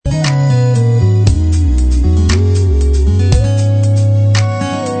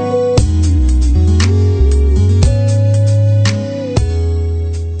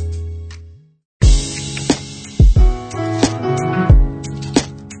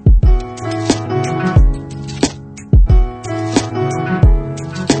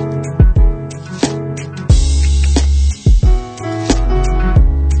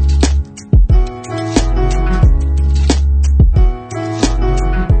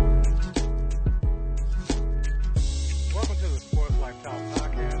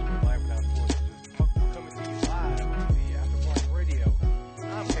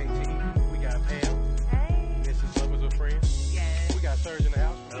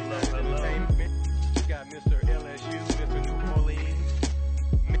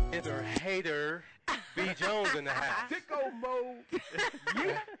Jones in the house. Sicko mode.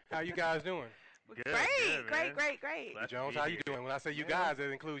 How you guys doing? Good, Great. Glad to Jones, be how you here. doing? When I say you Man, guys, that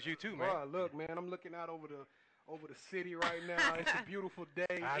includes you too, man. Bruh, look, man, I'm looking out over the city right now. It's a beautiful day.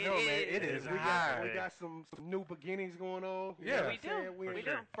 I know, man. It is we high. got some new beginnings going on. You Yeah. know what We I'm saying? do. We're For in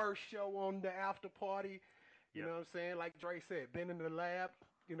sure. the first show on the after party. You Yep. know what I'm saying? Like Dre said, been in the lab.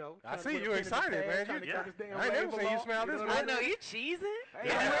 You know, I trying to see put a you pin in the excited, pad, man. trying to You- cut this damn I ain't never label seen you off, smile this know good. what I I'm know saying? you cheesing. Hey,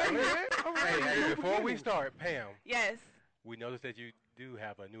 Yeah. I'm ready, man. I'm Hey, ready. hey, New before we beginnings. start, Pam, Yes. we noticed that you do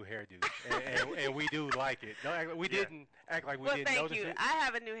have a new hairdo, and we do like it. Don't act like we Yeah. didn't act like we Well, didn't thank notice you. it. I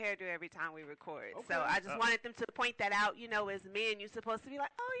have a new hairdo every time we record, Okay. so I just Uh, wanted them to point that out. You know, as men, you're supposed to be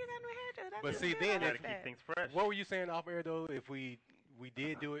like, "Oh, you got a new hairdo." That But feels see, good. then I Gotta like keep that. things fresh. What were you saying off air though? If we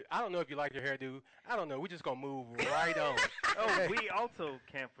did do it, I don't know if you like your hairdo. I don't know. We just gonna move right on. Oh, we also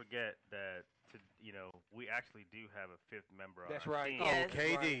can't forget that we actually do have a fifth member on That's our right. team. Oh, Yes.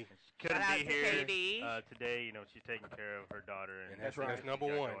 KD. And she couldn't Shout out be to here KD. today. She's taking care of her daughter, And and that's right. that's what number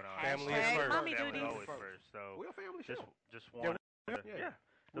she got one. going on. Family is Hashtag first. mommy Family's duties. always first. So We're a family show. just wanted, Yeah. yeah.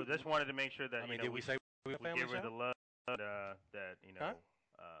 So just wanted to make sure that I mean, did we say we a we family give her show? the love that Huh?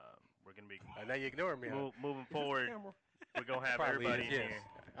 we're gonna be Now you ignore me. Huh? moving Is this forward. the camera? We're gonna have Probably everybody is, in yes. here.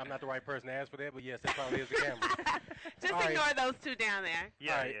 I'm not the right person to ask for that, but yes, that probably is the camera. Just All right. ignore those two down there.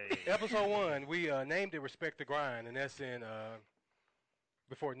 Yeah, All right. yeah. Episode 1, we named it "Respect the Grind," and that's in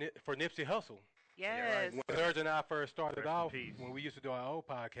for Nipsey Hussle. Yes. When Serge and I first started Rest in off, peace. when we used to do our old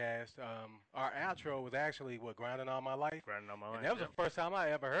podcast, our outro was actually "Grinding All My Life," Grinding on my and life. that was the first time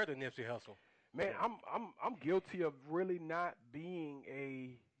I ever heard of Nipsey Hussle. Man, Yeah. I'm guilty of really not being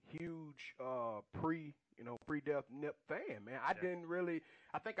a huge pre-death Nip fan, man. I Yeah. didn't really.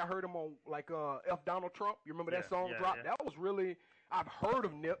 I think I heard him on like F Donald Trump. You remember that Yeah, song yeah, drop? yeah. That was really. I've heard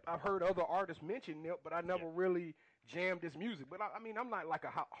of Nip. I've heard other artists mention Nip, but I never really jammed his music. But I mean, I'm not like a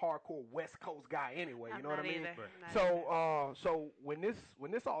hardcore West Coast guy anyway. You I'm know what I not mean? either. Right. I'm not either. So when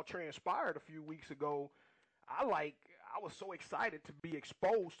this all transpired a few weeks ago, I was so excited to be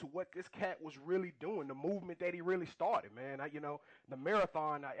exposed to what this cat was really doing, the movement that he really started, man. The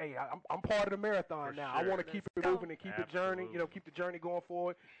marathon. I'm part of the marathon For now. sure. I want to keep Let's it go. moving and keep the journey, Absolutely. keep the journey going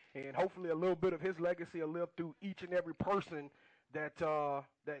forward, and hopefully a little bit of his legacy will live through each and every person that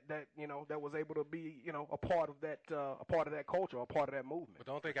that was able to be a part of that culture, a part of that movement. But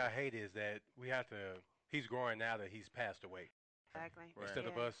the only thing I hate is that he's growing now that he's passed away. Exactly. Right. Instead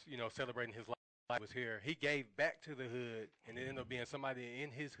of Yeah. us, celebrating his life was here, he gave back to the hood, and it ended up being somebody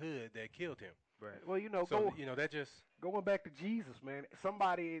in his hood that killed him. Right. Well, So, that just going back to Jesus, man.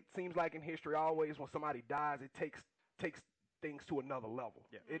 Somebody, it seems like in history, always when somebody dies, it takes things to another level.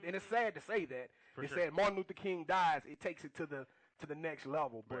 Yeah. And it's sad to say that. For It sure. said Martin Luther King dies, it takes it to the next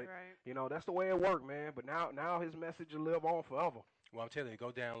level. But Right. that's the way it worked, man. But now his message will live on forever. well, I'm telling you,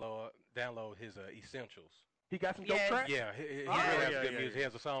 go download his essentials. He got some Yes. dope tracks. Yeah, he really Oh, has yeah, good yeah, music. yeah. He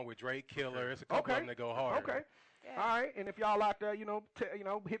has a song with Drake, Killer. It's a couple of Okay. them that go hard. Okay. Yeah. All right, and if y'all out there,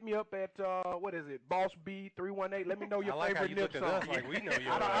 hit me up at what is it, Boss B 318. Let me know your I like how favorite you Nip looked at song. us like we know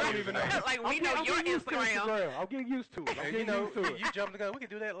you. I don't even know. Like we know I'm your getting used to Instagram. I'm getting used to it. I'm Hey, getting used to it. you jumped the gun. We can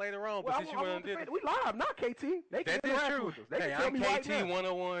do that later on, but Well, since you went and did it. we live, not KT. They can That is interact true. with us. They Hey, can tell I'm me right KT now.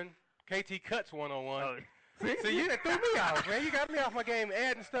 101. KT Cuts 101. Oh, See, you that threw me off, man. You got me off my game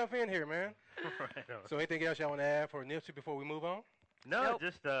adding stuff in here, man. right on. So anything else y'all want to add for Nipsey before we move on? No, Nope.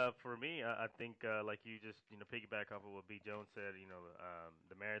 just for me, I think like you just piggyback off of what B Jones said.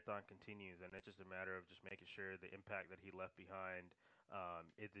 The marathon continues, and it's just a matter of just making sure the impact that he left behind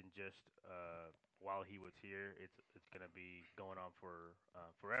isn't just while he was here. It's gonna be going on for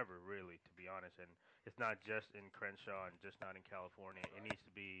forever, really, to be honest. And it's not just in Crenshaw and just not in California. It needs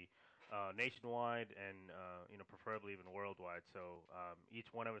to be nationwide and preferably even worldwide. So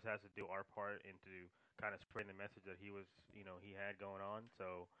each one of us has to do our part into kind of spreading the message that he was, he had going on.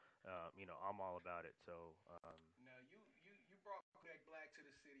 So, I'm all about it. So, Now you brought Kodak Black to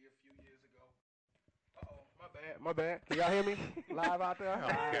the city a few years ago. My bad. Can y'all hear me live out there? Oh,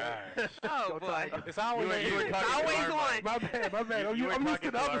 gosh. Oh boy. It's always You were It's talking to always our on. mic. My bad. You were I'm used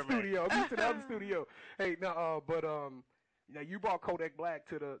talking to the to other our man. studio. Hey, now, now you brought Kodak Black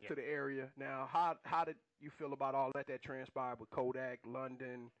to the Yeah. area. Now, how did you feel about all that transpired with Kodak,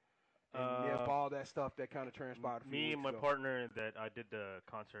 London, and Nip, all that stuff that kind of transpired? A few Me weeks and my ago? partner that I did the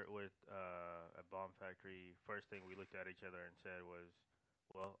concert with at Bomb Factory, first thing we looked at each other and said was,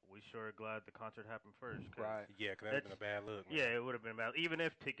 well, we sure are glad the concert happened first. 'Cause Right. Yeah, because that would have been a bad look. Man. Yeah, it would have been bad. Even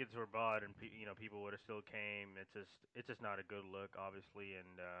if tickets were bought and people would have still came, it's just not a good look, obviously.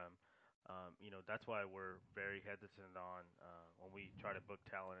 And That's why we're very hesitant on when we try to book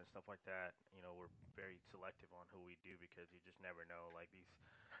talent and stuff like that. We're very selective on who we do because you just never know. Like these,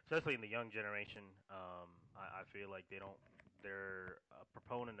 especially in the young generation, I feel like they're a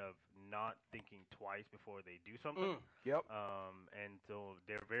proponent of not thinking twice before they do something. Yep. And so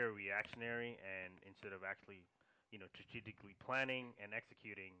they're very reactionary, and instead of actually, strategically planning and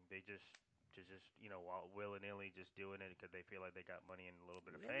executing, they just while willy-nilly just doing it because they feel like they got money and a little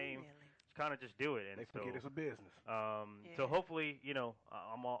bit of fame. Willy-nilly. Just kind of just do it, and They forget it's a business. so Yeah. hopefully,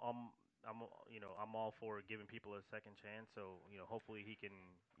 I'm all for giving people a second chance. So hopefully he can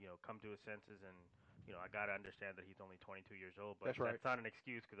come to his senses, and I gotta understand that he's only 22 years old, but That's right. that's not an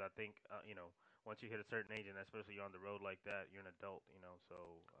excuse because I think once you hit a certain age, and especially you're on the road like that, you're an adult, so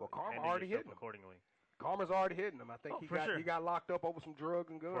Well, Karma handle already yourself hitting him. accordingly. Karma's already hitting him. I think Oh, for sure. he got locked up over some drug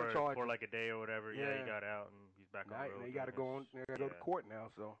and gun charges. For like a day or whatever. Yeah, he Yeah. got out and he's back on Now, the road. now you got to go on. You got to go to court now.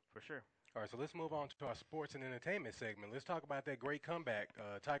 So For sure. All right, so let's move on to our sports and entertainment segment. Let's talk about that great comeback,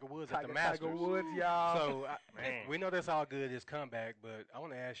 Tiger Woods at the Masters. Tiger Woods, y'all. So Man. we know that's all good, his comeback, but I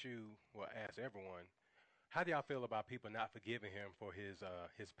want to ask you, well, ask everyone, how do y'all feel about people not forgiving him for his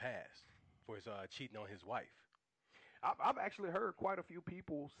past, for his cheating on his wife? I've actually heard quite a few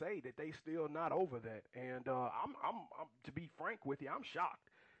people say that they still not over that, and I'm to be frank with you, I'm shocked.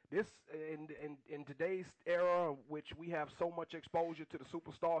 This in today's era, which we have so much exposure to the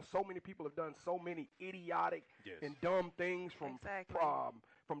superstars, so many people have done so many idiotic Yes. and dumb things Exactly.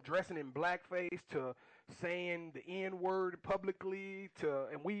 from dressing in blackface to saying the N word publicly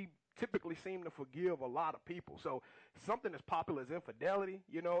and we typically seem to forgive a lot of people. So something as popular as infidelity,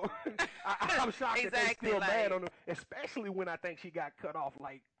 I'm shocked that they Exactly, still mad like- on him, especially when I think she got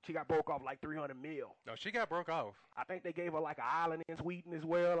broke off like 300 mil. No, she got broke off. I think they gave her like an island in Sweden as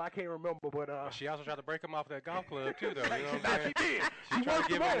well. I can't remember, but But she also tried to break him off that golf club too, though. You know what Nah, I'm saying? she did. She She tried to worked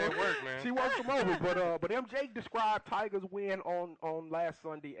give him him that over. work, man. She worked him over, but MJ described Tiger's win on last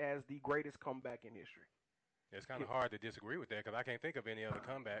Sunday as the greatest comeback in history. It's kind of hard to disagree with that because I can't think of any other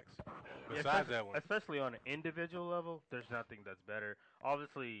comebacks Yeah, besides that one. Especially on an individual level, there's nothing that's better.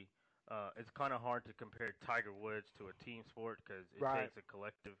 Obviously, it's kind of hard to compare Tiger Woods to a team sport because it Right. takes a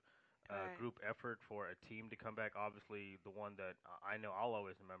collective Right. group effort for a team to come back. Obviously, the one that I know I'll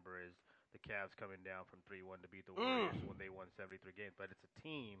always remember is the Cavs coming down from 3-1 to beat the Warriors when they won 73 games. But it's a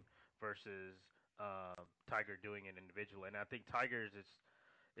team versus Tiger doing it individually. And I think Tiger's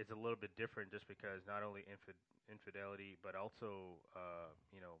is a little bit different just because not only infidelity, but also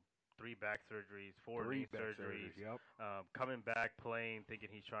 3 back surgeries, 4 knee surgeries, Yep. coming back playing, thinking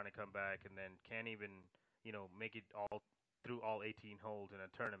he's trying to come back, and then can't even make it all through all 18 holes in a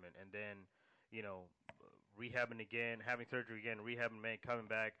tournament, and then rehabbing again, having surgery again, rehabbing, coming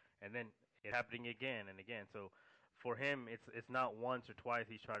back, and then it happening again and again. So for him, it's not once or twice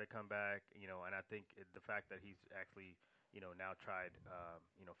he's tried to come back, and I think the fact that he's actually now tried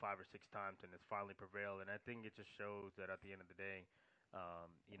 5 or 6 times and has finally prevailed, and I think it just shows that at the end of the day,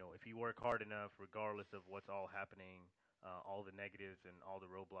 if you work hard enough, regardless of what's all happening, all the negatives and all the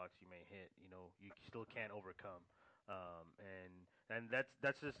roadblocks you may hit, you still can't overcome. And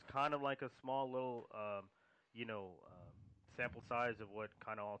that's just kind of like a small little, sample size of what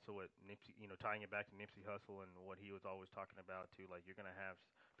kind of also what Nipsey, tying it back to Nipsey Hussle and what he was always talking about too. Like you're gonna have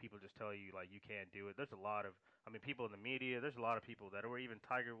people just tell you like you can't do it. There's a lot of, people in the media. There's a lot of people that were even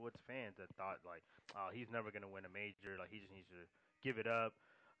Tiger Woods fans that thought like, oh, he's never gonna win a major. Like he just needs to give it up.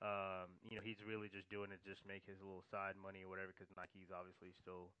 He's really just doing it just make his little side money or whatever because Nike's obviously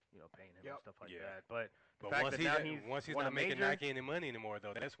still, paying him and stuff like Yeah. that. But the But fact once that now once he's won not a making major, Nike any money anymore,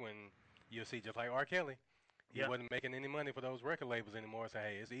 though, that's when you'll see just like R. Kelly. He Yeah. wasn't making any money for those record labels anymore. So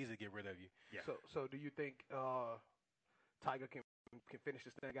hey, it's easy to get rid of you. Yeah. So do you think Tiger can finish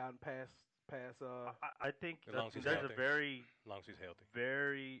this thing out and pass? I think As long as he's there's healthy. a very, As long as he's healthy.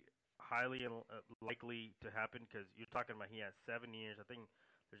 very highly likely to happen because you're talking about he has 7 years. I think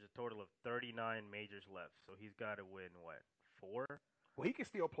there's a total of 39 majors left, so he's got to win what 4? Well, he can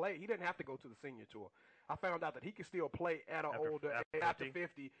still play. He doesn't have to go to the senior tour. I found out that he can still play at an After- older after after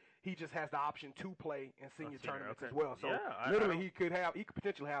 50. He just has the option to play in senior senior, tournaments okay. as well. So Yeah, I literally, don't- he could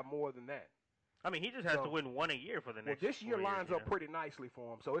potentially have more than that. He just has So- to win 1 a year for the Well, next. this year 4 years, lines up pretty nicely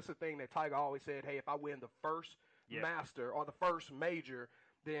for him. So it's a thing that Tiger always said, hey, if I win the first Yeah. Master or the first major,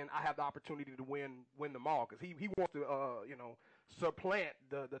 then I have the opportunity to win them all. Because he wants to, supplant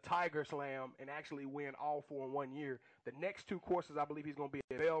the Tiger Slam and actually win all 4 in 1 year. The next 2 courses, I believe he's going to be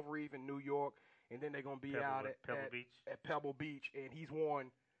at Belle Reve in New York, and then they're going to be out Pebble Beach. at Pebble Beach, and he's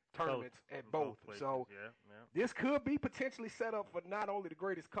won tournaments at In both. places, So yeah. this could be potentially set up for not only the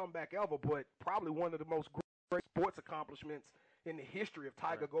greatest comeback ever, but probably one of the most great sports accomplishments in the history of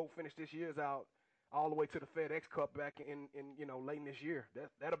Tiger go finish this year's out all the way to the FedEx Cup back in late in this year.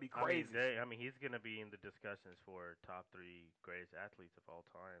 That'll be crazy. He's going to be in the discussions for top 3 greatest athletes of all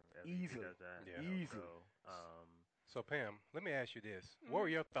time. As Easily. He does that, Yeah. Easily. So Pam, let me ask you this: What were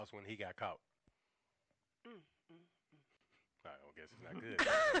your thoughts when he got caught? I guess it's not good.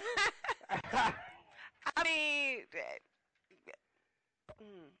 I mean,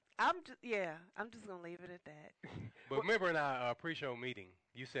 I'm just gonna leave it at that. But remember in our pre-show meeting,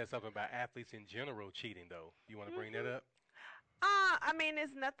 you said something about athletes in general cheating. Though you want to bring that up? I mean,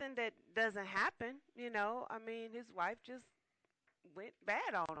 it's nothing that doesn't happen. I mean, his wife just went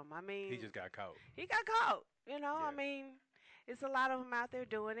bad on him. I mean, He just got caught. He got caught. I Yeah. mean, it's a lot of them out there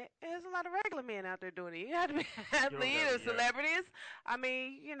doing it. There's a lot of regular men out there doing it. You have to be athlete or yeah. celebrities. I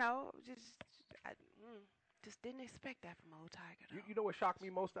mean, just didn't expect that from old Tiger. Though. You know what shocked me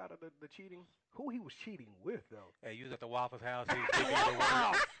most out of the cheating? Who he was cheating with, though. Hey, you was at the Waffles House. He was giving the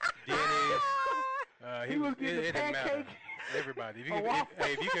work. Dennis. He was getting the it didn't matter. pancake. Everybody. If you, A can, waffle.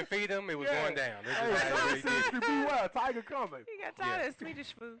 if you can feed him, it was Yeah. going down. That's Hey, just how son, he did. sister, be well. Tiger coming. He got tired of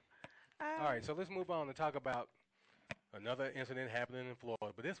Swedish food. All right, so let's move on and talk about another incident happening in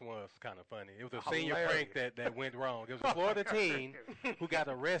Florida. But this one was kind of funny. It was a senior prank that went wrong. It was a Florida teen who got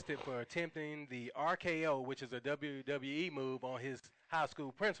arrested for attempting the RKO, which is a WWE move, on his high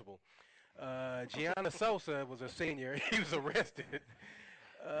school principal. Gianna Sosa was a senior. He was arrested.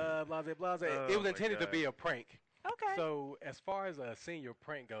 Blase. It was my intended to God. be a prank. Okay. So, as far as a senior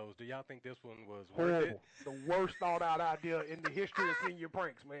prank goes, do y'all think this one was worth Horrible. it? The worst thought out idea in the history of senior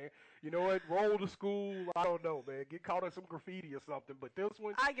pranks, man. You know what? Roll to school. I don't know, man. Get caught in some graffiti or something. But this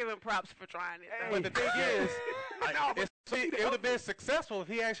one, I give him props for trying it. though. But the thing is, No, but it would have been successful if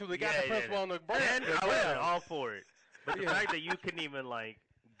he actually got the principal on the brand. And I would have been all for it. But the Yeah. fact that you couldn't even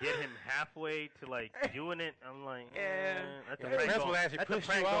get him halfway to doing it, I'm like, Yeah. that's Yeah, a the prank principal going, actually that's a pushed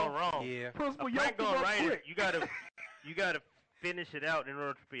prank you going off. wrong. Yeah. principal A prank yoked him going up right is quick. you gotta finish it out in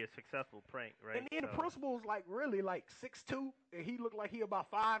order to be a successful prank, right? And then the So- principal's really 6'2", and he looked like he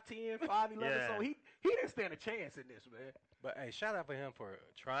about 5'10", 5'11", Yeah. so he didn't stand a chance in this, man. But hey, shout out for him for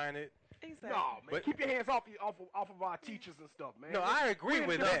trying it. Exactly. No, man, But- keep your hands off of our teachers and stuff, man. No, I agree We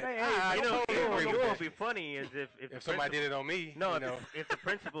with didn't that. say, hey, I You don't know, go totally there, agree what with would that. be funny is if the If somebody principal- did it on me, No, you if, know, if the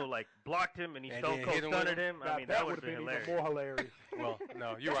principal blocked him and he And stone then cold hit him with stunned him. him, I mean that would have been been even hilarious. more hilarious. well,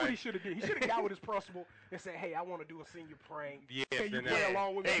 no, you're That's what he right. should have did. He should have got with his principal and said, "Hey, I want to do a senior prank. Yes, Can you and play then-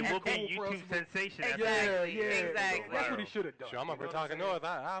 along with me? Hey, I'm we'll cool, be YouTube principal." sensation after Yeah, Exactly, yeah, exactly. That's what he should have done. Sure, I'm You up here know what talking I'm saying?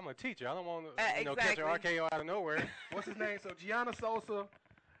 noise. I'm a teacher. I don't want to catch an exactly. RKO out of nowhere. What's his name? So Gianna Sosa,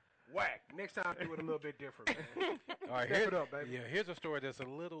 whack. Next time, do it a little bit different, man. All right, Step it up, baby. Yeah, here's a story that's a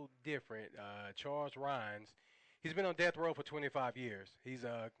little different. Charles Rhines, he's been on death row for 25 years.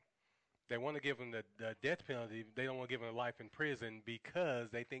 They want to give him the death penalty. They don't want to give him a life in prison because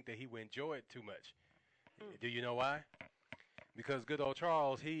they think that he would enjoy it too much. Do you know why? Because good old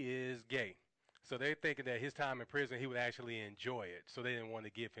Charles, he is gay. So they're thinking that his time in prison, he would actually enjoy it. So they didn't want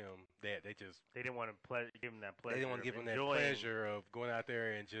to give him that. They They didn't want to give him that pleasure. they didn't want to of give him that enjoying- pleasure of going out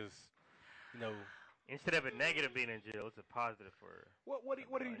there and just, you know, Instead of a negative being in jail, it's a positive for. What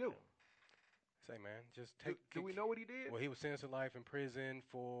did he do? say, man, just Do, take. do we know what he did? Well, he was sentenced to life in prison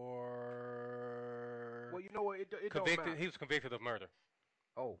for Well, you know what? It don't convicted. matter. He was convicted of murder.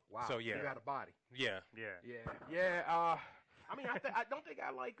 Oh, wow. So, yeah. He got a body. Yeah. Yeah. Yeah. I mean, I don't think I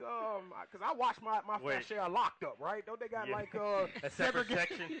like because I watched my fair Wait. share of Locked Up, right? Don't they got Yeah. a A separate segregate-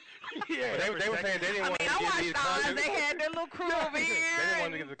 section. Yeah. But they were saying they didn't I want mean, to I give these watched Oz. conjugal. They had their little crew over They here. didn't want to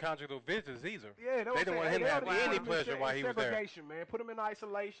and- give the conjugal visits either. Yeah, They didn't want him to have any pleasure while he was there. Segregation, man. Put him in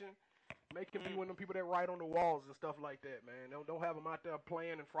isolation. Make him be one of them people that write on the walls and stuff like that, man. Don't have him out there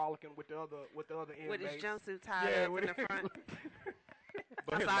playing and frolicking with the other inmates. with his jumpsuit tied yeah, up with in the front.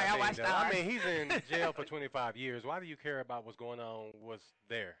 But I'm here's sorry, my I thing, watched though. I Oz. mean, he's in jail for 25 years. Why do you care about what's going on? What's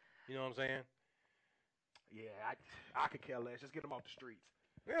there? You know what I'm saying? Yeah, I could care less. Just get him off the streets.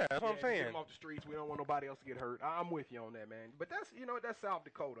 Yeah, that's what I'm Just get saying. him off the streets. We don't want nobody else to get hurt. I'm with you on that, man. But that's that's South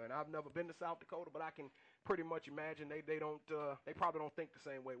Dakota, and I've never been to South Dakota, but I can pretty much imagine they probably don't think the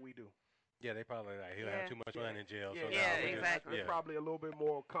same way we do. Yeah, they probably like he'll Yeah. have too much money in jail. Yeah, so Yeah, now we just- exactly. They're probably a little bit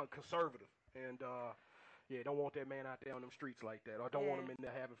more conservative, and don't want that man out there on them streets like that, or don't want Yeah. him in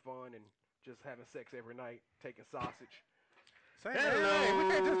there having fun and just having sex every night, taking sausage. Say, man, hey, we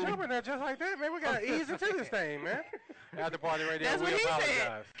can't just jump in there just like that, man. We gotta ease into this thing, man. After party radio, That's we what he said.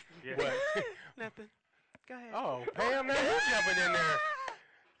 apologize. Yeah. What? Nothing. Go ahead. Oh, Pam, now you jumping in there.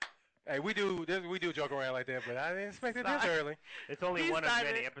 Hey, we do joke around like that, but I didn't expect it this Sorry. early. It's only He one of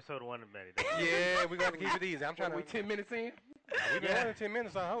started many. it. Episode 1 of many. Yeah, we got to keep it easy. I'm trying We to. 10 minutes in. We've been more than 10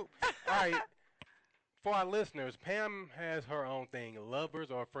 minutes, I hope. All right. For our listeners, Pam has her own thing, lovers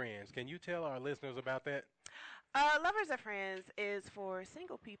or friends. Can you tell our listeners about that? Lovers or Friends is for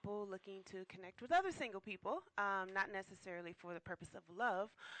single people looking to connect with other single people, not necessarily for the purpose of love,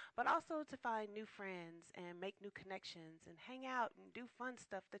 but also to find new friends and make new connections and hang out and do fun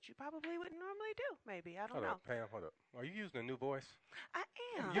stuff that you probably wouldn't normally do, maybe. I don't Hold know. up, Pam, hold up. Are you using a new voice? I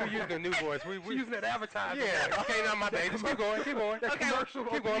am. You're using a new voice. She's using that advertising. Yeah, okay, now my bad. Just keep going, keep going. That Okay, commercial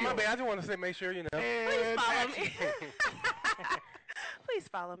Keep going, my appeal. bad. I just want to say, make sure, you know. Please And follow action. me. Please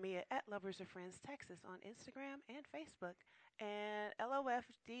follow me at Lovers or Friends Texas on Instagram and Facebook, and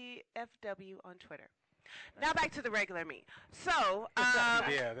LOFDFW on Twitter. Now back to the regular me. So,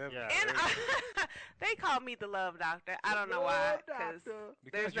 Yeah, that's Yeah. and they call me the Love Doctor. I don't know why, because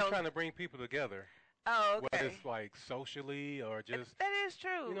because there's you're no. trying to bring people together, Oh, whether okay. it's like socially or just. That is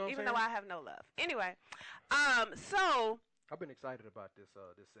true, You know what I'm even though saying? I have no love. Anyway, so I've been excited about this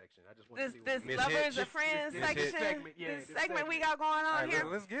section. I just want this to see this what Miss lovers Hitch. or friends Miss Hitch. section, segment, yeah, this this segment we segment. got going All on right, here.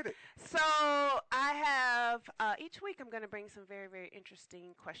 let's get it. So I have each week I'm going to bring some very, very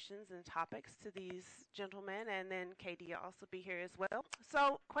interesting questions and topics to these gentlemen, and then KD will also be here as well.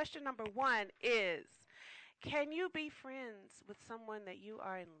 So question number 1 is, can you be friends with someone that you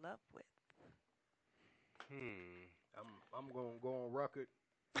are in love with? I'm gonna go on record.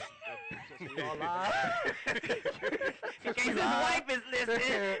 Since we all live. In case his wife is listening.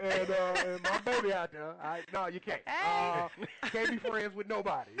 and my baby out there. No, you can't. Hey. Can't be friends with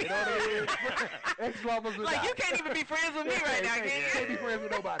nobody. You know what I mean? Ex-lovers or Like, not. you can't even be friends with me right now, can Can't be you? friends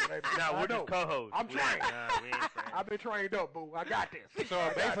with nobody, baby. Nah, I we're know. just co-hosts. I'm trained. Nah, we ain't friends. I've been trained up, boo. I got this. So I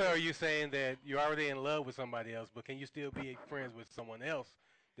got basically, this. are you saying that you're already in love with somebody else, but can you still be friends with someone else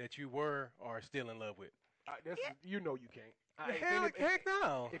that you were or still in love with? You know you can't. Heck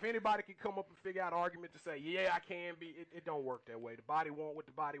no. If anybody can come up and figure out an argument to say, yeah, I can be, it don't work that way. The body want what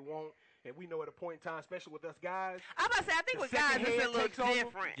the body want, and we know at a point in time, especially with us guys, I'm about to say, I think the with guys second it's a head little takes over.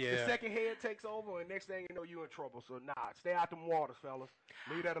 different. Yeah. the second head takes over, and next thing you know, you in trouble. So stay out them waters, fellas.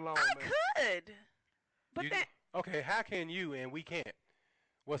 Leave that alone, I man. could. But You- then, Okay, how can you and we can't?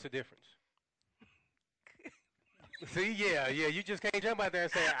 What's the difference? See, yeah, you just can't jump out there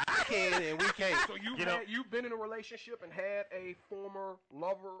and say I can and we can't. So you've been in a relationship and had a former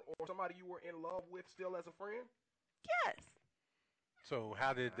lover or somebody you were in love with still as a friend? yes. So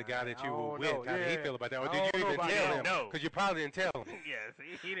how did the guy that you I were don't with, know, how did he yeah. feel about that? Or I did don't you know even about tell that. him? No. Because you probably didn't tell him. Yeah,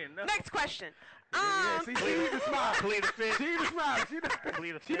 see, he didn't know. Next question. Yeah, see, she even smiled. Clear the fit. She even smiled.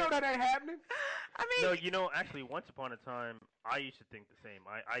 Clear the She know fit. that ain't happening. I mean, No, you know, actually, once upon a time, I used to think the same.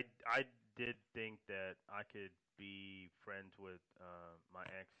 I did think that I could be friends with my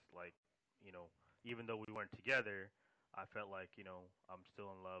ex, like, you know, even though we weren't together, I felt like, you know, I'm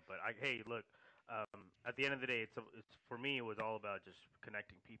still in love. But hey, look, at the end of the day, it's for me, it was all about just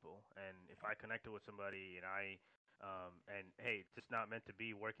connecting people. And if I connected with somebody and and hey, it's just not meant to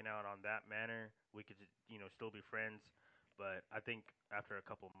be working out on that manner, we could, you know, still be friends. But I think after a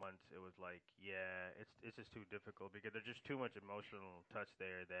couple months, it was like, yeah, it's just too difficult because there's just too much emotional touch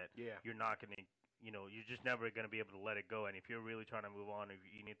there that Yeah. you're not gonna, you know, you're just never gonna be able to let it go. And if you're really trying to move on, if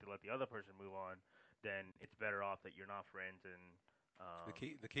you need to let the other person move on, then it's better off that you're not friends. And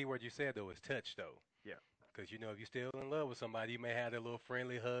The key word you said though is touch though. Yeah. Because you know if you're still in love with somebody, you may have that little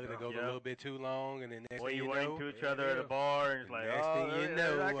friendly hug that goes a Yeah. little bit too long, and then next or thing you you run know, into each other at a Yeah. bar, and it's The like, next oh, thing you there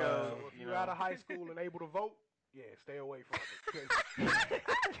know, that goes. So if You you're out know. of high school and able to vote, yeah, stay away from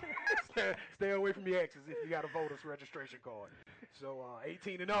it. stay away from your exes if you got a voter's registration card. So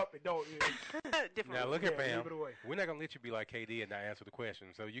 18 and up, it don't. different. now look here, Yeah, Pam. leave it away. We're not gonna let you be like KD and not answer the question.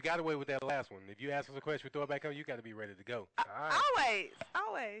 So you got away with that last one. If you ask us a question, we throw it back on. You got to be ready to go.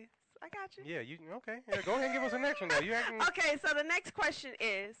 Always. I got you. Yeah, you okay? Yeah, go ahead and give us the next one. Now you acting. Okay, so the next question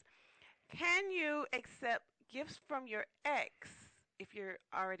is, can you accept gifts from your ex if you're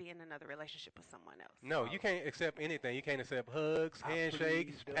already in another relationship with someone else? No, you can't accept anything. You can't accept hugs, I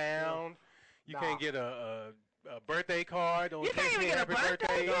handshakes, plead the pound. You Nah. can't get a birthday card on You can't even get a happy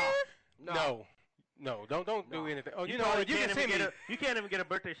birthday gift? No, don't do No. anything. Oh, you, You know probably what? You can can't send even me. you can't even get a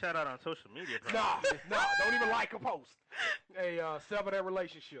birthday shout out on social media. Nah, Probably. don't even like a post. Hey, sever that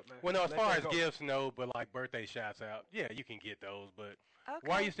relationship, man. Well, no, as Let far that as go. gifts, no, but like birthday shouts out, yeah, you can get those. But Okay.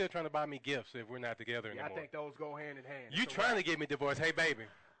 why are you still trying to buy me gifts if we're not together Yeah, I anymore? think those go hand in hand. You It's a trying to wrap. get me divorced? Hey, baby,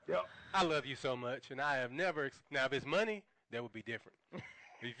 Yep. I love you so much, and I have never. Now, if it's money, that would be different.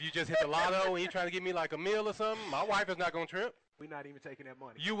 If you just hit the lotto and you're trying to give me like a meal or something, my wife is not gonna trip. We're not even taking that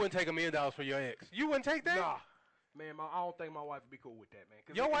money. You wouldn't take $1 million for your ex. You wouldn't take that? Nah. Man, I don't think my wife would be cool with that, man.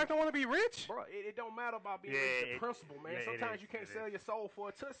 'Cause Your wife don't want to be rich? Bro, it don't matter about being Yeah, the principle, man. yeah, it Sometimes is, you can't it sell is. your soul for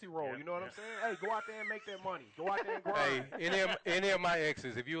a Tootsie Roll. Yeah, You know what yeah. I'm saying? Hey, go out there and make that money. Go out there and Hey, grind. any of my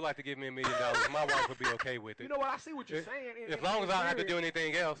exes, if you would like to give me $1 million, my wife would be okay with it. You know what? I see what you're If- saying. As long as I don't have to do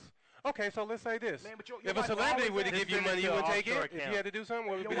anything else. Okay, so let's say this. Man, but your If a wife will celebrity always were to ask- give you Just money, send it you to would an take it? offshore If you account. had to do something,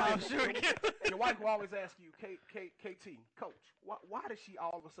 what would Your be the wife, difference? your wife will always ask you, KT, coach, why does she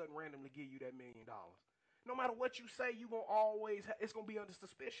all of a sudden randomly give you that $1 million? No matter what you say, you gonna always it's gonna be under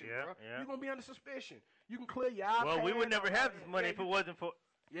suspicion, Yeah, bro. yeah. You're gonna be under suspicion. You can clear your iPad. Well, we would never have this money yeah, if it wasn't for.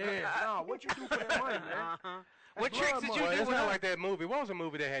 Yeah, nah, what you do for that money, man? Uh-huh. That's What tricks blood did money. you Well, do it's with not her? like that movie. What was the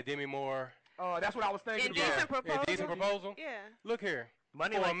movie that had Demi Moore? That's what I was thinking Indecent about. proposal. Indecent Proposal? Yeah. Look here.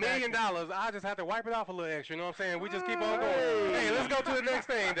 Money For like $1 million, that. I just have to wipe it off a little extra. You know what I'm saying? We just keep on going. Hey. Hey, let's go to the next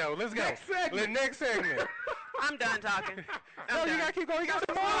thing, though. Let's go. Next segment. Next segment. I'm done talking. No, you gotta keep going. You got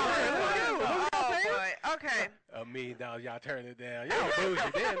some more. Let's go. Let's go, Oh man. boy. Okay. $1 million, y'all turn it down. Y'all bougie.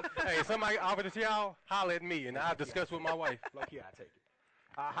 Then, hey, somebody offered it to y'all, holler at me, and I'll discuss with my wife. Look here, I take it.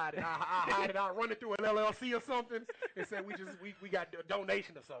 I hide it. I'll run it through an LLC or something and say we got a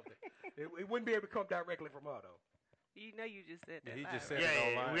donation or something. It wouldn't be able to come directly from her though. You know you just said that. He just live, said Yeah,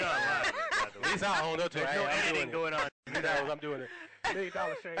 it yeah, online. we are live. by the At way. least I owned up to it. There's Hey, no I'm doing editing it. going on. $1 million, I'm doing it. $1 million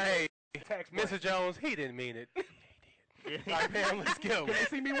shame. Hey, Tax break. Mr. Jones, he didn't mean it. Yeah. All right, Pam, let's go. Can they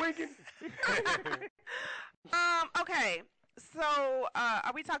see me winking? Okay. So,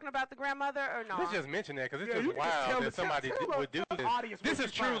 are we talking about the grandmother or no? Let's just mention that because it's Yeah, you just can just tell wild the- that somebody tell the- would do tell the this. audience This what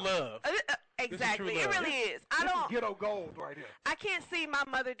is you true found. love. Exactly. true It love. really is. I This is don't. ghetto gold right here. I can't see my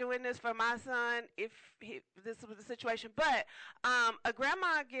mother doing this for my son if this was the situation. But a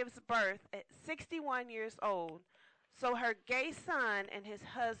grandma gives birth at 61 years old, so her gay son and his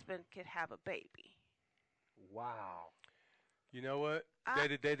husband could have a baby. Wow. You know what?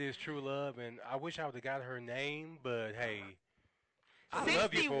 That is true love, and I wish I would have got her name, but hey, I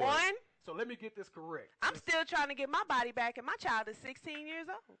love you for 61? it. So let me get this correct. I'm still trying to get my body back, and my child is 16 years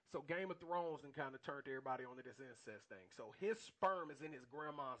old. So Game of Thrones and kind of turned everybody onto this incest thing. So his sperm is in his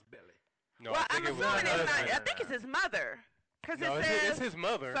grandma's belly. No, Well, I think I'm it was assuming her it's not. husband. I think it's his mother, because No, it it's says his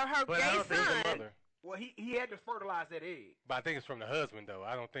mother, so. Her but gay I don't think it's the son. mother. Well, he had to fertilize that egg. But I think it's from the husband, though.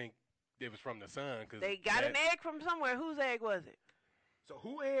 I don't think it was from the son. Cause They got an egg from somewhere. Whose egg was it? So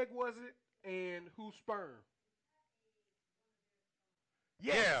who egg was it and whose sperm?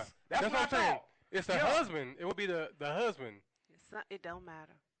 Yes, Yeah, that's what I'm I saying. thought. It's the Yeah. husband. It would be the husband. It don't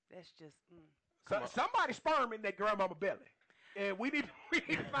matter. That's just. So, somebody's sperm in that grandmama belly, and we need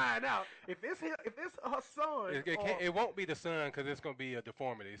to find out if it's her son. or- It won't be the son because it's going to be a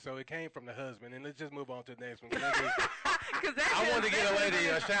deformity. So it came from the husband. And let's just move on to the next one. 'Cause I wanted to get a lady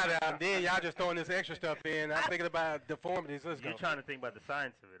a shout out, and then y'all just throwing this extra stuff in. I'm thinking about deformities. Let's go. You're trying to think about the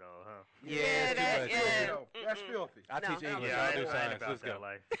science of it all, huh? Yeah, Yeah, it's too that- much. yeah. No, that's filthy. I No. teach English. Yeah, I I do ain't science. about Let's that go.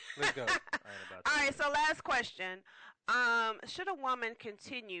 life. Let's go. I ain't about All that. right. So last question: should a woman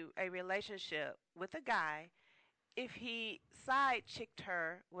continue a relationship with a guy if he side chicked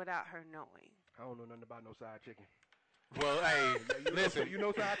her without her knowing? I don't know nothing about no side chicken. Well, hey, listen. You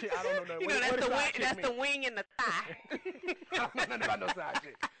know side chicken? I don't know nothing. You know, What that's does the side wing. chick That's mean? the wing in the thigh. I don't know nothing about no side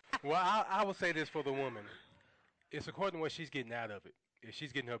chick. Well, I will say this for the woman. It's according to what she's getting out of it. If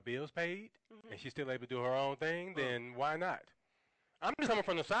she's getting her bills paid and she's still able to do her own thing, then why not? I'm just coming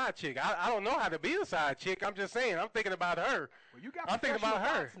from the side chick. I don't know how to be a side chick. I'm just saying. I'm thinking about her. Well, you got I'm thinking professional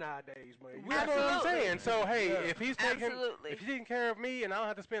about her. thoughts nowadays, man. You That's what I'm Absolutely. saying. So, hey, Yeah. if he's taking, Absolutely. if he's taking care of me and I don't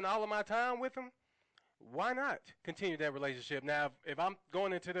have to spend all of my time with him, why not continue that relationship? Now, if I'm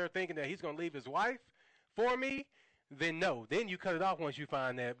going into there thinking that he's going to leave his wife for me, then no. Then you cut it off once you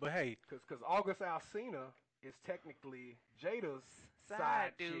find that. But, hey, Because August Alsina is technically Jada's Side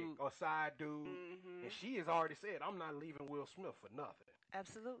side dude. chick or side dude, Mhm. and she has already said, "I'm not leaving Will Smith for nothing."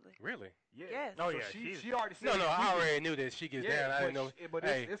 Absolutely. really? Yeah. Yes. Oh, So yeah, She she's- already said. No, that I we already knew that she gets down. I didn't know. But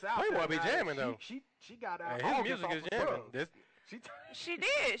Hey, it's out Playboy there be now jamming, that though. She got out. Hey, his August music off is of jamming. drugs. This, She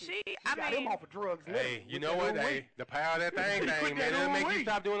did. She. I got him mean, off of drugs. hey, you with know that what? new Hey, weed. the power of that thing, With thing, man. that It'll make new you weed.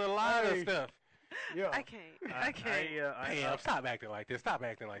 stop doing a lot of Hey. stuff. Yeah. I can't. Pam, stop acting like this. Stop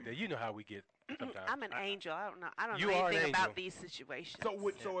acting like that. You know how we get sometimes. I'm an angel. I don't know. I don't You know are an anything about angel. these situations.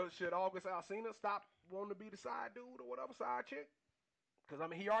 So should August Alsina stop wanting to be the side dude or whatever side chick? Because I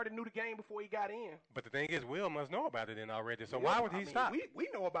mean, he already knew the game before he got in. But the thing is, Will must know about it then already. So Yeah, why would I he mean, stop? We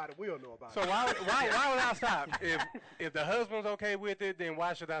know about it. We'll know about So it. why would I stop? If the husband's okay with it, then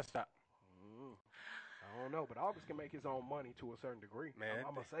why should I stop? I don't know, but August can make his own money to a certain degree. Man,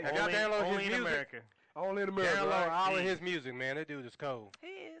 I'm gonna say I that. got download his only in music. America. Only in America. Download right? all of his music, man. That dude is cold. He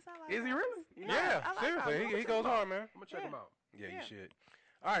is. I like Is he him. really? Yeah, I like seriously, August. he goes hard, man. I'm gonna check Yeah. him out. Yeah, Yeah. you should.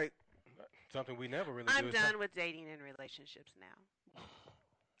 All right, something we never really I'm do. done with dating and relationships now.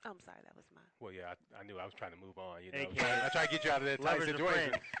 Oh, I'm sorry, that was mine. Well, yeah, I knew I was trying to move on. You know, AKA I try to get you out of that tight lovers or situation.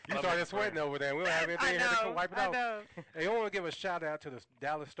 friends. You Lovers started or sweating friends. over there. We don't have anything I here to come know. wipe it I off. know. Hey, I want to give a shout out to the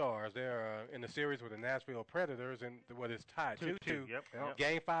Dallas Stars. They're in the series with the Nashville Predators, and what is tied 2-2. Yep.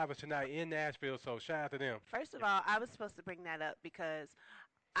 Game 5 is tonight in Nashville, so shout out to them. First of all, I was supposed to bring that up because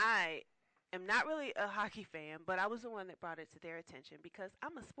I am not really a hockey fan, but I was the one that brought it to their attention because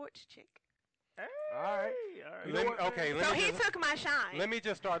I'm a sports chick. All right. You know what, man? So he took my shine. Let me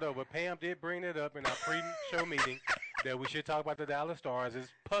just start over. Pam did bring it up in our pre-show meeting that we should talk about the Dallas Stars. It's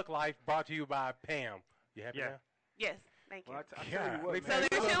Puck Life brought to you by Pam. You happy Yeah. now? Yes, thank you. Well, I tell you what, So man.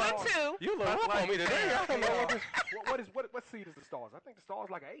 they're 2-2. You look up on me today. I don't know what this. What seed is the Stars? I think the Stars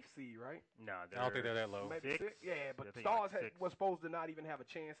like an 8th seed, right? No, I don't think they're that low. Maybe Six? Yeah, but I think Stars like six. was supposed to not even have a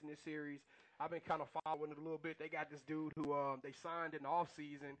chance in this series. I've been kind of following it a little bit. They got this dude who they signed in the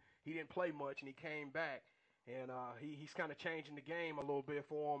offseason. He didn't play much, and he came back. And he's kind of changing the game a little bit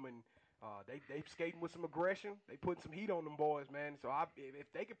for them. And they skating with some aggression. They putting some heat on them boys, man. So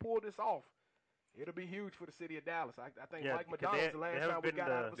if they can pull this off, it'll be huge for the city of Dallas. I think Yeah, Mike because McDonald's the last they haven't time we been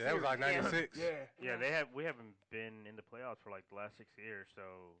got out of the That was series. like 96. Yeah. Yeah, we haven't been in the playoffs for like the last 6 years, so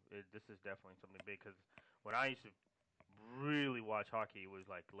this is definitely something big. Because when I used to really watch hockey, it was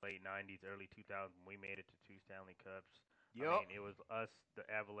like late '90s, early 2000s. We made it to 2 Stanley Cups. Yep. I mean, it was us, the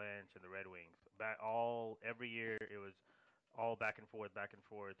Avalanche, and the Red Wings. Every year, it was all back and forth, back and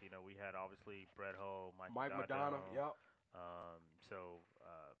forth. You know, we had obviously Brett Hull, Mike Madonna. Yep. So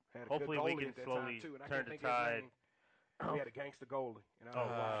Had a hopefully good we goalie can at that slowly time, too, and I turn can't the think of his tide. name. We had a gangster goalie. And I Oh,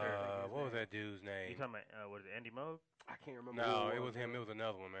 don't know why I can't think of his What was name. that dude's You name? talking about what is it, Andy Moog? I can't remember. No, who it was him. man. It was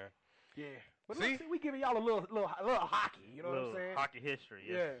another one, man. Yeah. But See? look, we giving y'all a little hockey. You know what I'm saying? Hockey history.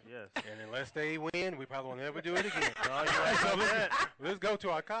 Yes. Yes. And unless they win, we probably won't ever do it again. So let's go to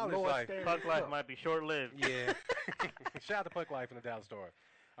our college Lord life. stand Puck life up. might be short-lived. Yeah. Shout out to Puck Life and the Dallas Stars.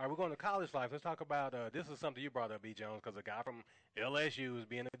 All right, we're going to college life. Let's talk about this is something you brought up, B. Jones, because a guy from LSU is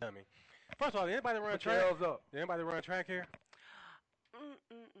being a dummy. First of all, did anybody run Put your track? L's up. Did anybody run track here?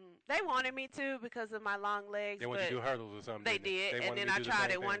 They wanted me to because of my long legs, They want but you to do hurdles or something. they didn't did. They And wanted then me I to do the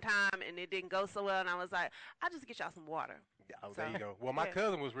tried same it one thing. time, and it didn't go so well. And I was like, I'll just get y'all some water. Oh, So, there you go. Well, my yeah.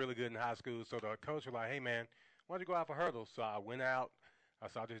 cousin was really good in high school, so the coach was like, hey, man, why don't you go out for hurdles? So I went out. I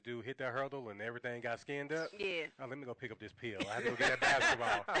saw this dude hit that hurdle, and everything got skinned up. Yeah. Oh, let me go pick up this pill. I have to go get that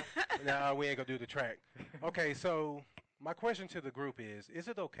basketball. No, we ain't going to do the track. Okay, so my question to the group is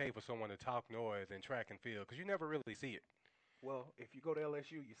it okay for someone to talk noise in track and field? Because you never really see it. Well, if you go to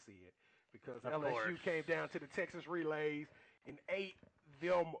LSU, you see it. Because Of LSU course. came down to the Texas relays and ate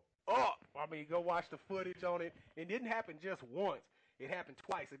them up. I mean, go watch the footage on it. It didn't happen just once. It happened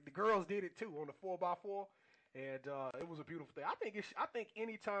twice. The girls did it, too, on the 4x4. And it was a beautiful thing. I think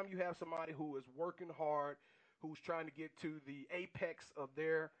anytime you have somebody who is working hard, who's trying to get to the apex of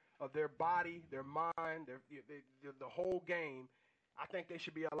their body, their mind, the whole game, I think they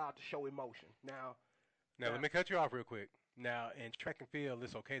should be allowed to show emotion. Now, Let me cut you off real quick. Now, in track and field,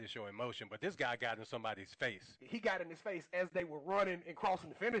 it's okay to show emotion, but this guy got in somebody's face. he got in his face as they were running and crossing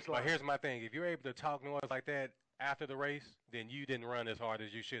the finish line. But here's my thing. If you're able to talk noise like that after the race, then you didn't run as hard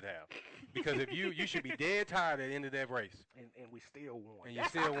as you should have. Because if you should be dead tired at the end of that race. and we still won. And you That's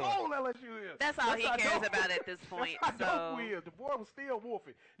still how won. cold LSU is. That's all he how cares dope- about at this point. That's how So dope we is. The boy was still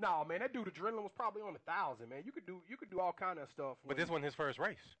wolfing. No, man, that dude adrenaline was probably on 1,000. Man, you could do all kind of stuff. But this wasn't his first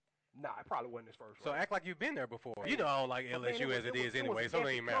race. Nah, it probably wasn't his first. So race. act like you've been there before. Hey, You know, I don't like But, man, LSU as it is anyway, was so it an don't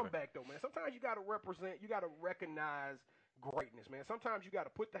epic even matter. comeback, though, man. Sometimes you got to represent, you got to recognize greatness, man. Sometimes you got to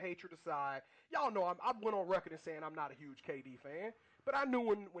put the hatred aside. Y'all know I went on record and saying I'm not a huge KD fan, but I knew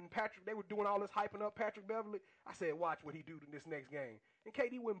when they were doing all this hyping up Patrick Beverly, I said, watch what he do in this next game. And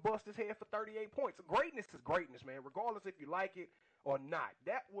KD went and bust his head for 38 points. Greatness is greatness, man, regardless if you like it or not.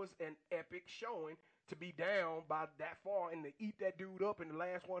 That was an epic showing to be down by that far and to eat that dude up in the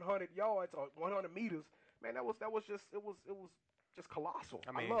last 100 yards or 100 meters. Man, it was just colossal.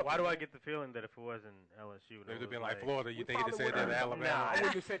 I mean, love Why it, do I man. get the feeling that if it wasn't LSU, It would have was been like Florida. You think he'd have said that probably to would've- Alabama? Nah, I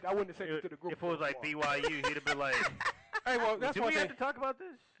wouldn't have said it to the group. If it was like before. BYU, he'd have been like, Hey, well, that's "Do one we thing. have to talk about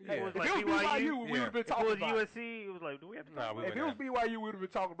this?" Yeah. If it was If like it was BYU, we would have been if it talking was about it. USC, it was like, "Do we have to Nah, talk we about If it was BYU, we would have been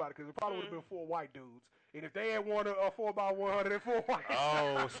talking about it because it probably would have been 4 white dudes. And if they had won a 4x100 and 4 white.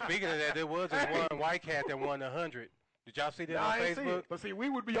 Oh, speaking of that, there was this one white cat that won 100. Did y'all see that Nah, on I ain't seen Facebook? it. But see, we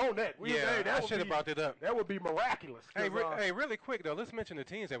would be on that. We Yeah, would, that I would should have be- brought that up. That would be miraculous. Hey, 'cause, hey, really quick though, let's mention the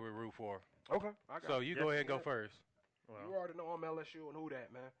teams that we root for. Okay. I got So it. you Yes, go ahead and go yeah. first. You Well, already know I'm LSU and who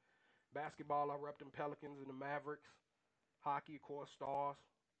that, man. Basketball, I rep them Pelicans and the Mavericks. Hockey, of course, Stars.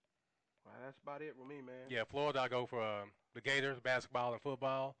 Well, that's about it with me, man. Yeah, Florida, I go for the Gators, basketball and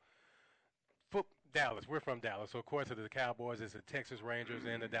football. Dallas. We're from Dallas. So, of course, it's the Cowboys, it's the Texas Rangers,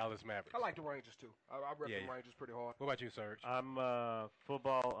 and the Dallas Mavericks. I like the Rangers too. I rep Yeah, the yeah. Rangers pretty hard. What about you, Serge? I'm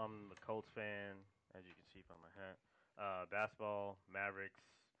football. I'm a Colts fan, as you can see from my hat. Basketball, Mavericks.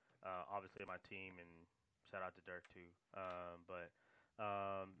 Obviously, my team, and shout out to Dirk too.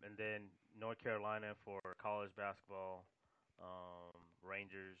 And then North Carolina for college basketball,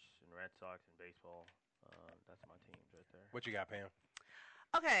 Rangers and Red Sox and baseball. That's my teams right there. What you got, Pam?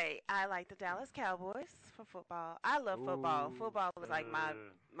 Okay, I like the Dallas Cowboys for football. I love football. Ooh. Football is like my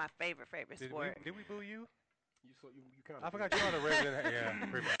Uh, favorite sport. Did we boo you? You kind of. I forgot you are the resident. Yeah,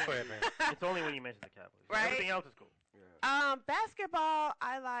 go ahead, man. It's only when you mention the Cowboys. Right? Everything else is cool. Yeah. Basketball.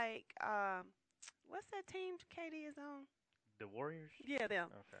 I like. What's that team Katie is on? The Warriors. Yeah, them.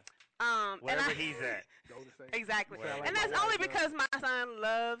 Okay. And Wherever I, he's at. Golden State. Exactly. You sound like And my that's only wife, because my son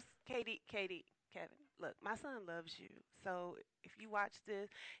loves Kevin. Look, my son loves you. So if you watch this,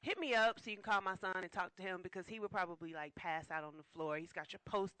 hit me up so you can call my son and talk to him because he would probably like pass out on the floor. He's got your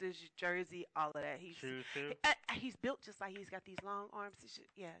posters, your jersey, all of that. Shoes too. He's built just like he's got these long arms.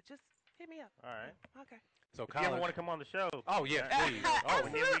 Yeah, just hit me up. All right. Okay. So, If you ever college. want to come on the show. Oh, yeah, please. Oh,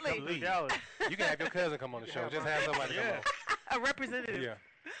 When we come Absolutely. to Dallas. you can have your cousin come on the show. Just have somebody come Yeah. A representative. on. Yeah.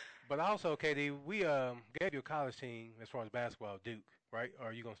 But also, KD, we gave you a college team as far as basketball, Duke, right? Or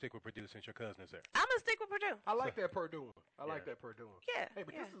are you going to stick with Purdue since your cousin is there? I'm going to stick with Purdue. I like that Purdue one. I like Yeah. that Purdue one. Yeah. Hey,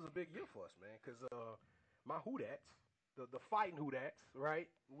 but yeah. this is a big year for us, man, because my Hoodats, the fighting Hoodats, right?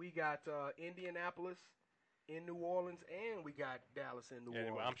 We got Indianapolis in New Orleans, and we got Dallas in New Yeah,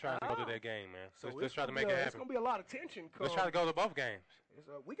 Orleans. I'm trying to go to that game, man. So Let's try to make it It's happen. going to be a lot of tension. Let's try to go to both games.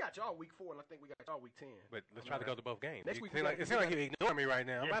 We got y'all week 4, and I think we got y'all week 10. But let's try to go to both games. Next It week seems we like, got- it seems like you're ignoring me right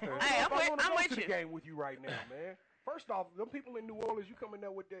now. I'm about to. Hey, I wanna I'm go with to the you. game with you right now, man. First off, them people in New Orleans, you coming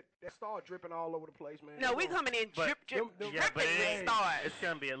there with that star dripping all over the place, man. No, we coming in But- drip, them- Yeah, but dripping it with ain't. stars. It's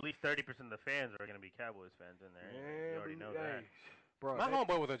gonna be at least 30% of the fans are gonna be Cowboys fans in there. Man, you already know that. Bro, My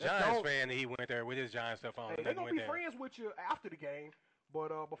homeboy was a Giants don't- fan, and he went there with his Giants stuff on. Hey, and they nothing gonna went be down. friends with you after the game, but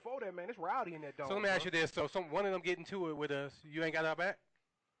before that, man, it's rowdy in that dome. So let me ask you this: so one of them getting to it with us, you ain't got our back?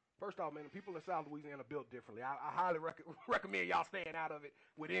 First off, man, the people in South Louisiana built differently. I highly recommend y'all staying out of it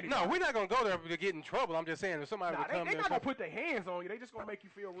with anybody. No, we're not gonna go there to get in trouble. I'm just saying if somebody Nah, would come they there, not gonna put their hands on you. They just gonna make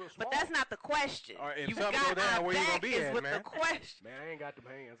you feel real small. But that's not the question. Or if You something got go down, our where you gonna back be is at, with man? the question. Man, I ain't got them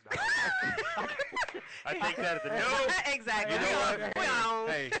hands. Dog. I think that is a no. Exactly. You know what? We on.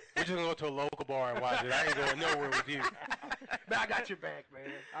 Hey, we're just gonna go to a local bar and watch it. I ain't going nowhere with you. Man, I got your back,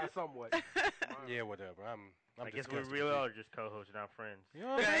 man. Somewhat. Yeah, whatever. I'm I guess we disgusted really with are just co-hosts, not friends. you. You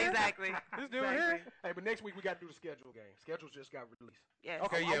know what I'm Yeah, saying? exactly. This dude here. Hey, but next week we got to do the schedule game. Schedules just got released. Yes.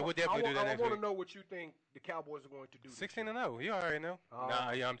 Okay, yeah, we'll definitely do that next I want week. to know what you think the Cowboys are going to do. this 16 year. and 0. You already know. Uh,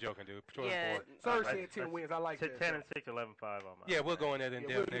 Nah, yeah, I'm joking, dude. 12 Yeah. and 4. Sir Let's- said 10 let's- wins. I like that. 10 and 6, 11-5 on my. Yeah, we'll go in there in Yeah,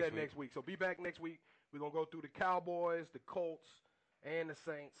 we'll depth do next that week. next week. So be back next week. We're going to go through the Cowboys, the Colts, and the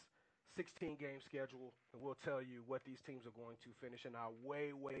Saints 16-game schedule, and we'll tell you what these teams are going to finish in our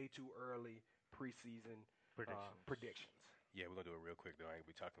way, way too early preseason predictions. Yeah, we're going to do it real quick, though. I ain't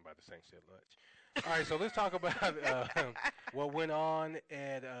gonna be talking about the Saints at lunch. All right, so let's talk about what went on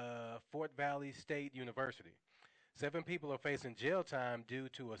at Fort Valley State University. 7 people are facing jail time due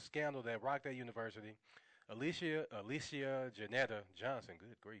to a scandal that rocked that university. Alicia Janetta Johnson,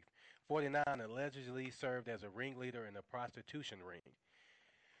 good grief, 49, allegedly served as a ringleader in a prostitution ring.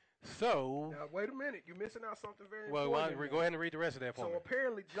 So, Now, wait a minute. You're missing out something very well, important. go ahead and read the rest of that for So me.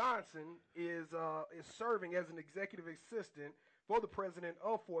 apparently Johnson is serving as an executive assistant for the president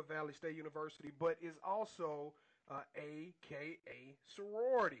of Fort Valley State University, but is also AKA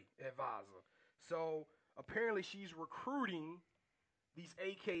sorority advisor. So apparently she's recruiting these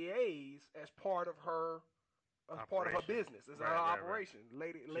AKAs as part of her Operation. business, as her Right. operation.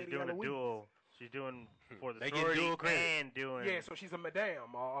 Lady She's doing a Eloise. dual. She's doing for the They get sorority dual credit. and doing. Yeah, so she's a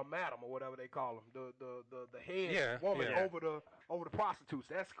madame or a madam or whatever they call them, the head Yeah, woman yeah. over the prostitutes.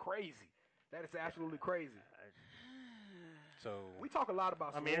 That's crazy. That is absolutely crazy. So, We talk a lot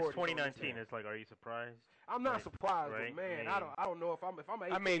about. I mean, it's sororities on this 2019. thing. It's like, are you surprised? I'm not like, surprised, right? but man, I I don't know if I'm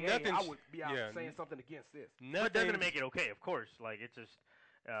AKA, I mean, I nothing's- would be out yeah, saying something against this. But it doesn't nothing. make it okay, of course. Like, it's just,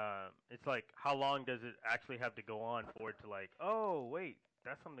 it's like, how long does it actually have to go on for it to like, oh, wait,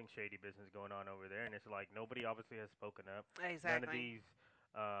 that's something shady business going on over there, and it's like nobody obviously has spoken up. None of Exactly. these,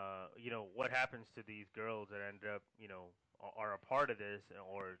 what happens to these girls that end up, are a part of this,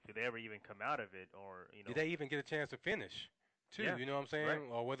 or do they ever even come out of it, or Did they even get a chance to finish, too? Yeah, You know what I'm saying? right.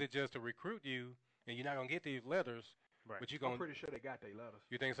 Or was it just to recruit you, and you're not going to get these letters, Right. but you're I'm going to... pretty sure they got their letters.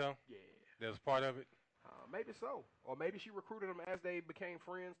 You think so? Yeah. That was part of it? Maybe so. Or maybe she recruited them as they became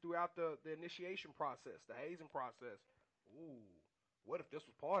friends throughout the initiation process, the hazing process. Ooh, what if this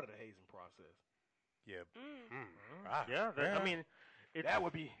was part of the hazing process? Yeah. Yeah, I mean, it's, That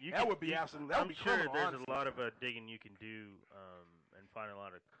would be you that can- would be you- absolutely. That I'm would be sure criminal, there's honestly. a lot of digging you can do and find a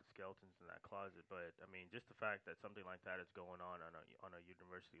lot of skeletons in that closet. But I mean, just the fact that something like that is going on a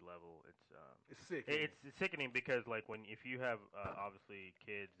university level, It's sick. it's sickening because like if you have obviously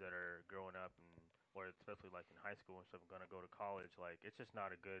kids that are growing up and or especially like in high school and stuff going to go to college, like it's just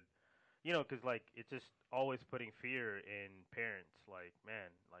not a good. Because like it's just always putting fear in parents. Like, man,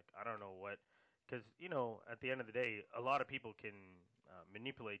 like I don't know what, because at the end of the day, a lot of people can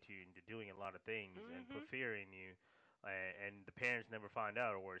manipulate you into doing a lot of things and put fear in you, and the parents never find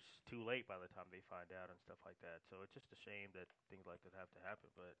out, or it's too late by the time they find out and stuff like that. So it's just a shame that things like that have to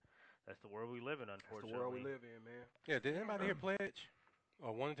happen. But that's the world we live in, That's unfortunately. the world we live in, man. Yeah. Did anybody here pledge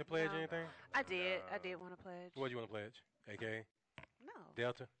or wanted to pledge No. anything? I did. I did want to pledge. What do you want to pledge? AKA No.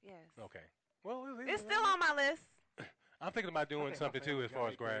 Delta. Yes. Okay. Well, It's still on my list. I'm thinking about doing something too as far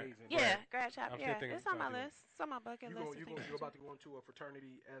as grad. Yeah, grad chop. I'm Yeah, still thinking it's on my about doing- list. It's on my bucket list. You about to go into a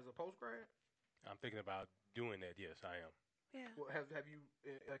fraternity as a post grad? I'm thinking about doing that. Yes, I am. Yeah. Well, have you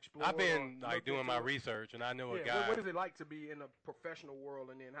explored? I've been or like looked doing my into it? research, and I know a Yeah, guy. what is it like to be in a professional world,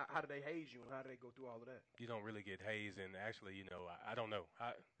 and then how do they haze you, and how do they go through all of that? You don't really get hazed, and actually, I don't know.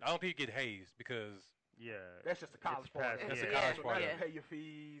 I don't think you get hazed because Yeah. That's just the college It's part. past- That's yeah, the college So part now of you it. pay your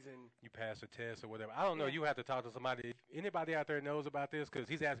fees and. you pass a test or whatever. I don't know. Yeah. You have to talk to somebody. If anybody out there knows about this, because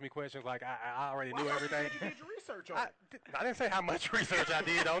he's asking me questions like I already knew Well, I thought everything. You said you did your research on I, it. I didn't say how much research I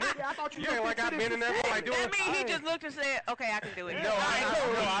did on it. Yeah, I thought you You ain't looked like I've into been in this there for like before. doing. That means he just looked and said, "Okay, I can do it." No,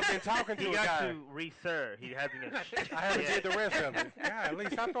 I've been talking to He a got guy. to research. He hasn't. I haven't did the rest of it. Yeah, at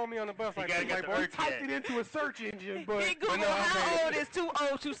least stop throwing me on the bus You like gotta that, get white the boy. urge. Typed it into a search engine, but He Googled no, how okay. old is too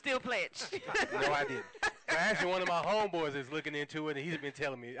old to still pledge. No, I didn't. Actually, one of my homeboys is looking into it, and he's been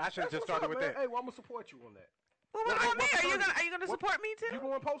telling me I should have that's just what's started up, with man. that. Hey, well, I'm gonna support you on that. Well, what about me? what Are you fraternity? gonna What- support me too? You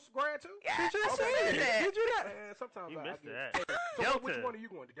going post grad too? Yeah, Did you I say said that? Did you not? Man, sometimes You I missed get- that. Hey, so Delta. which one are you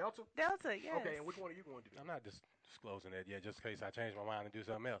going to? Delta? Delta, yes. Okay, and which one are you going to do? I'm not disclosing that yet, just in case I change my mind and do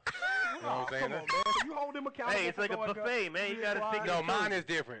something else. Oh, You know what I'm saying? come on, man. So you hold them accountable. Hey, it's for like a going buffet, up man. You three gotta o'clock. stick No, mine is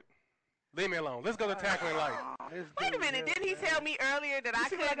different. Leave me alone. Let's go to tackling life. This Wait a dude minute. here, Didn't he man. tell me earlier that You I see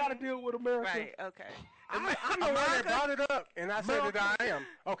couldn't? what I got to deal with America? Right. Okay. I'm the one that brought it up, and I said that I am.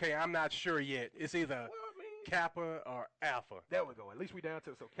 Okay, I'm not sure yet. It's either Well, I mean, Kappa or Alpha. there we go. At least we down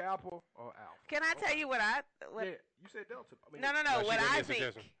to so Kappa or Alpha. Can I tell you what I? What, Yeah, you said Delta. I mean, No. No, she What gave me I a think.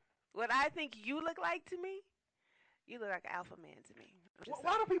 suggestion. What I think you look like to me. You look like an alpha man to me. I'm just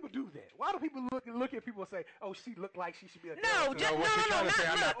Why do people do that? Why do people look at people and say, "Oh, she look like she should be a No, Delta"? just- No, what no, she's no, trying to not say,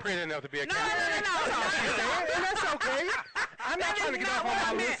 I'm look. not pretty enough to be a No, Kappa. no. That's what she's saying, and that's okay. I'm not That trying to is get not off what on I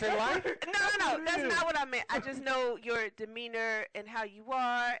my meant. list in life. No. That's not what I meant. I just know your demeanor and how you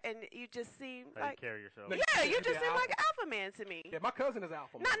are, and you just seem How you like. carry yourself. No, Yeah, you Yeah, just seem alpha. like an alpha man to me. Yeah, my cousin is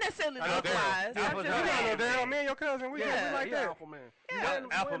Alpha. Not man. necessarily I know look Daryl. wise. Alpha's I'm not just You Alpha know saying. man. Daryl, me and your cousin, we Yeah, yeah, like yeah, that. Alpha man. Yeah.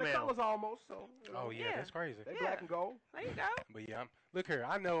 Alpha Wearing the male. colors almost. So you know, Oh yeah, Yeah. that's crazy. they Yeah. black and gold. There you go. But yeah, look here.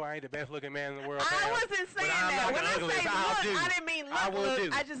 I know I ain't the best looking man in the world. I Pam, wasn't saying but I'm that. not When the I ugliest. say I'll look, do. I didn't mean I look. will Look. do.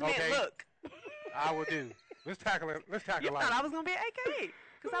 I just meant Okay. look. I will do. Let's tackle it. Let's tackle You life. thought I was gonna be an AKA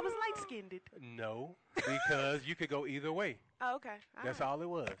because I was light skinned. No, because you could go either way. Oh, okay. That's right. all it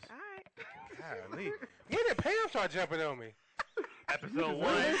was. All right. Golly. When did Pam start jumping on me? Episode We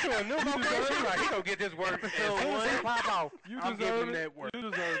 1. into a new location. Like, he gonna get this work as soon as he pop off. I'm giving him that work.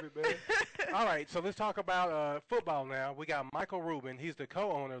 You deserve it, man. All right, so let's talk about football now. We got Michael Rubin. He's the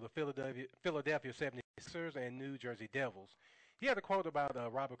co-owner of the Philadelphia 76ers and New Jersey Devils. He had a quote about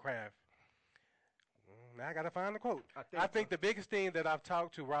Robert Kraft. Now I got to find the quote. I think the biggest thing that I've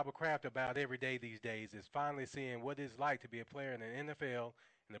talked to Robert Kraft about every day these days is finally seeing what it's like to be a player in the NFL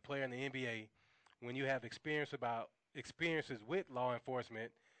and a player in the NBA when you have experiences with law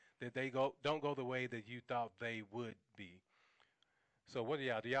enforcement that they don't go the way that you thought they would be. So what do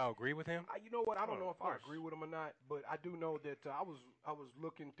y'all agree with him? You know what? I don't know Of if I course. agree with him or not, but I do know that I was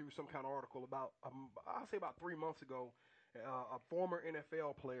looking through some kind of article about I'll say about 3 months ago, a former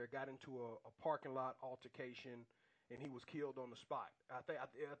NFL player got into a parking lot altercation, and he was killed on the spot. I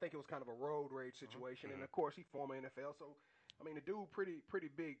think it was kind of a road rage situation, and of course he's former NFL, so I mean the dude pretty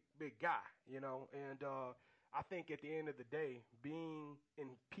big guy, you know, and I think at the end of the day, being in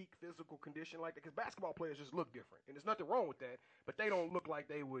peak physical condition like that, because basketball players just look different, and there's nothing wrong with that, but they don't look like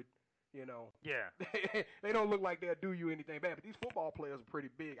they would, you know, Yeah. they don't look like they'll do you anything bad. But these football players are pretty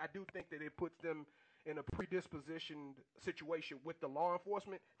big. I do think that it puts them in a predispositioned situation with the law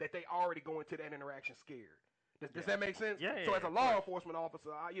enforcement that they already go into that interaction scared. Does that make sense? Yeah, So yeah, as a of law course. enforcement officer,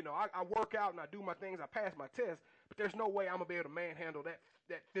 I work out and I do my things. I pass my test, but there's no way I'm gonna be able to manhandle that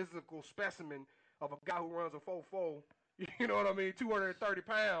physical specimen of a guy who runs a 4.4. You know what I mean? 230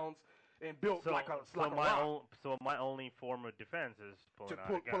 pounds. and built like a rock. So my only form of defense is pulling to out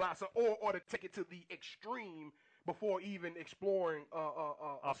a gun. pull out, or to take it to the extreme before even exploring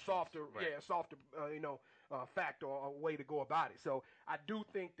a softer, fact or a way to go about it. So I do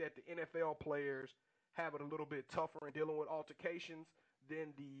think that the NFL players have it a little bit tougher in dealing with altercations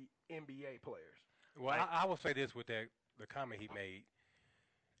than the NBA players. Well, I will say this with the comment he made.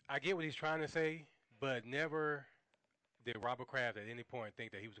 I get what he's trying to say, but never did Robert Kraft at any point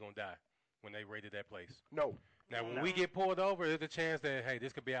think that he was going to die when they raided that place. No. Now, when we get pulled over, there's a chance that, hey,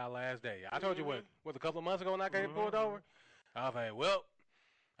 this could be our last day. I told you what a couple of months ago when I got pulled over? I was like, well,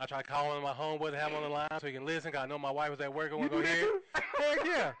 I tried calling my homeboy to have him on the line so he can listen, because I know my wife was at work. I want to go ahead. Heck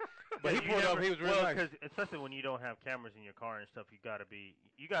yeah. But he pulled up. He was really nice. Because especially when you don't have cameras in your car and stuff, you got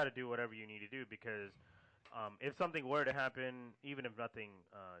to do whatever you need to do, because if something were to happen, even if nothing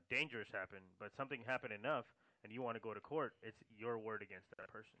dangerous happened, but something happened enough, and you want to go to court, it's your word against that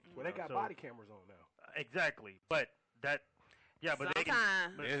person. Well, they got body cameras on now. Exactly, but that, but they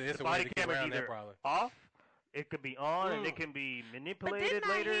can. But it's the a way body to get camera's around either that problem. off, it could be on, and it can be manipulated but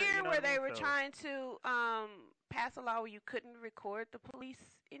later. But didn't I hear where they were so. trying to pass a law where you couldn't record the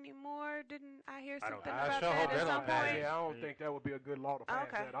police anymore? Didn't I hear something about that at some point? Yeah, I don't think that would be a good law to pass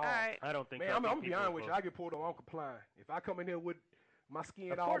at all. Right. I don't think. Man, I'm gonna be honest with you. I get pulled over, I'm complying. If I come in here with my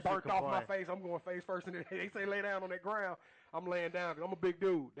skin all burnt off my face, I'm going face first, and they say lay down on that ground, I'm laying down, because I'm a big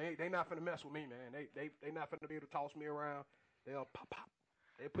dude. They not finna mess with me, man. They not finna be able to toss me around. They'll pop.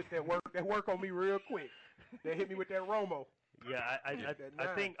 They put that work on me real quick. They hit me with that Romo. Yeah,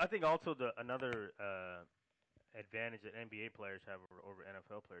 I think also another advantage that NBA players have over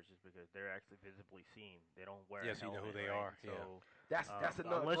NFL players is because they're actually visibly seen. They don't wear. Yes, a helmet, you know who they right? are. So yeah. That's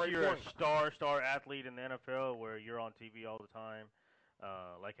another unless great you're point. a star athlete in the NFL where you're on TV all the time,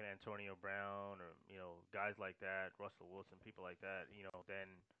 like an Antonio Brown or guys like that, Russell Wilson, people like that,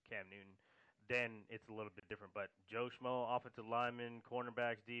 then Cam Newton, then it's a little bit different. But Joe Schmo, offensive linemen,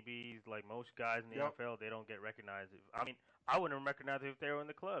 cornerbacks, DBs, like most guys in the NFL, they don't get recognized. I mean, I wouldn't recognize it if they were in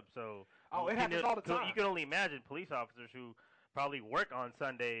the club. So it happens all the time. You can only imagine police officers who probably work on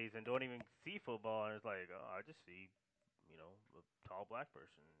Sundays and don't even see football, and it's like, I just see, a tall black person.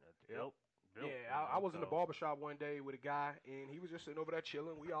 Built. I was in the barbershop one day with a guy, and he was just sitting over there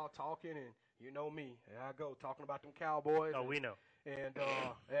chilling. We all talking, and you know me. There I go, talking about them Cowboys. Oh, we know. And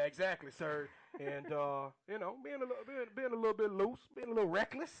exactly, sir. And being a little bit loose, being a little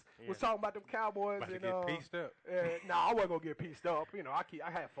reckless. Yeah. Was talking about them Cowboys. About and to get pieced up. I wasn't gonna get pieced up.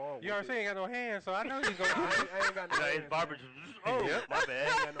 I had fun. You know what I'm saying? He ain't got no hands, so I know he's gonna. I ain't got no hands. His barber just. Oh, my bad.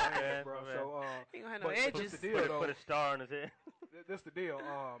 I ain't got no hands, bro. So he gonna have no edges. The deal, put a star on his head. That's the deal.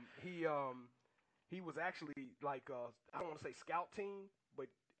 He was actually like I don't want to say scout team, but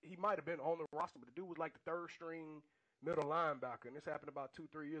he might have been on the roster. But the dude was like the third string middle linebacker, and this happened about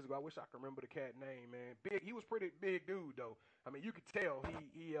 2-3 years ago. I wish I could remember the cat name, man. Big, he was pretty big dude though. I mean, you could tell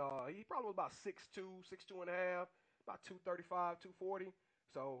he probably was about 6'2", 6'2 and a half, about 235, 240.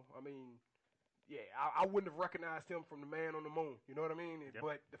 So I mean, yeah, I wouldn't have recognized him from the Man on the Moon. You know what I mean? Yep.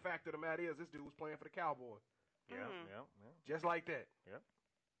 But the fact of the matter is, this dude was playing for the Cowboys. Yeah. Just like that. Yep.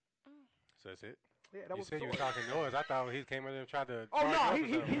 So that's it. Yeah, that You was said you were talking noise. I thought he came in there and tried to. Oh no,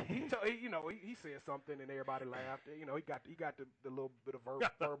 he said something and everybody laughed. He got the little bit of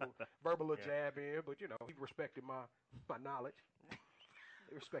verbal jab in, but he respected my knowledge.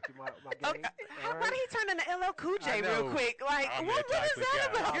 He respected my game. Okay. How about he turned into LL Cool J real quick? Like, what is that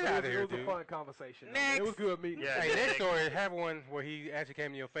about? Get out of here, it was dude. a fun conversation. Next. It was good meeting. Yeah. Hey, next story, have one where he actually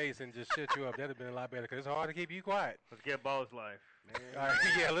came in your face and just shut you up. That'd have been a lot better because it's hard to keep you quiet. Let's get Ball's life. All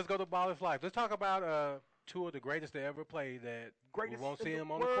right, let's go to Baller's Life. Let's talk about two of the greatest to ever play that we won't see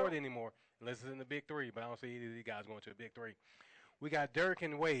them on the court anymore unless it's in the Big Three. But I don't see either of these guys going to the Big Three. We got Dirk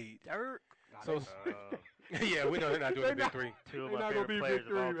and Wade. So, yeah, we know they're not doing the Big Three. Two of my favorite players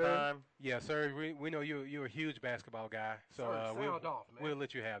of all time. Yeah, sir. We know you're a huge basketball guy, so we'll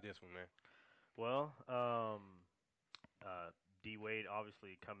let you have this one, man. Well, D Wade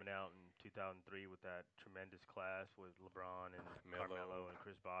obviously coming out in 2003 with that tremendous class with LeBron and Carmelo and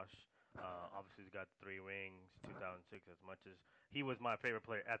Chris Bosh. Obviously, he's got 3 rings. 2006, as much as he was my favorite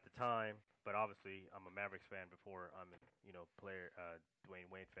player at the time, but obviously I'm a Mavericks fan before I'm a Dwayne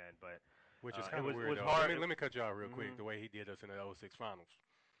Wade fan. But which is kind of weird. Was hard. Let me cut you off real quick. The way he did us in the 06 finals.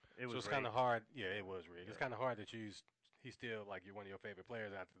 It's kind of hard. Yeah, it was rigged. It's kind of hard to choose. He's still like you're one of your favorite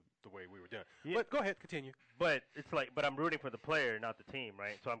players after the way we were doing. Yeah. But go ahead, continue. But it's like, but I'm rooting for the player, not the team,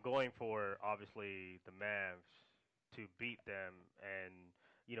 right? So I'm going for obviously the Mavs to beat them, and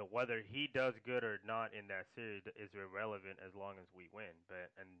whether he does good or not in that series is irrelevant as long as we win.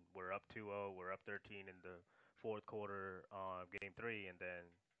 And we're up 2-0, we're up 13 in the fourth quarter, game 3, and then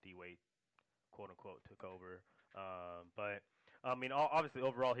D Wade, quote unquote, took over. But I mean, obviously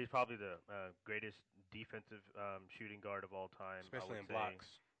overall, he's probably the greatest defensive shooting guard of all time. especially I in would say.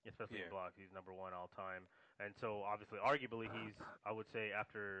 blocks. Especially in Yeah. blocks, he's number one all time. And so, obviously, arguably, he's, I would say,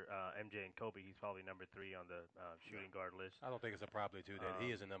 after MJ and Kobe, he's probably number 3 on the shooting guard list. I don't think it's a probably too that he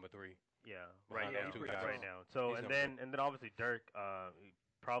is a number 3. Yeah, Behind right now, those two guys. right now. So, He's and number then obviously Dirk, he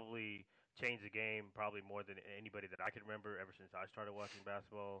probably changed the game probably more than anybody that I can remember ever since I started watching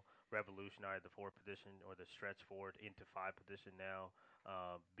basketball. Revolutionized the 4 position or the stretch forward into 5 position now.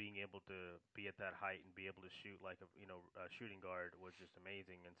 Being able to be at that height and be able to shoot like a shooting guard was just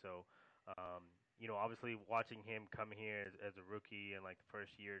amazing. And so, obviously watching him come here as a rookie and like the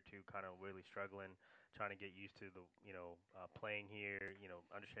first year or two, kind of really struggling, trying to get used to the playing here,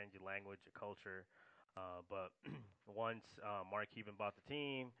 understand your language, your culture. But once Mark Cuban bought the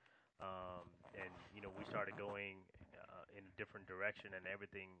team, and we started going in a different direction, and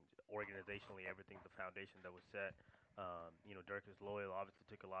everything organizationally, everything, the foundation that was set. Dirk is loyal. Obviously,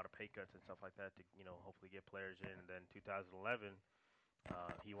 took a lot of pay cuts and stuff like that to hopefully get players in. And then 2011,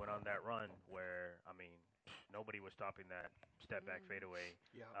 he went on that run where nobody was stopping that step back fadeaway.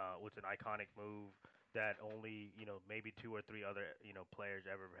 Yeah. Was an iconic move that only maybe 2 or 3 other players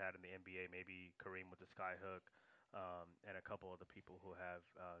ever had in the NBA. Maybe Kareem with the sky hook, and a couple other people who have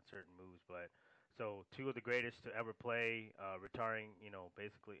certain moves. But so 2 of the greatest to ever play, retiring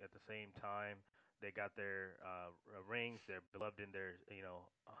basically at the same time. They got their rings. They're beloved in their,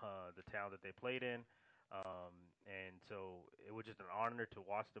 the town that they played in, and so it was just an honor to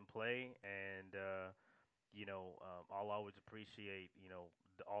watch them play. And I'll always appreciate,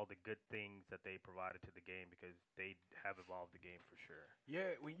 all the good things that they provided to the game because they have evolved the game for sure.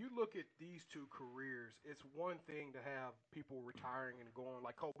 Yeah, when you look at these 2 careers, it's one thing to have people retiring and going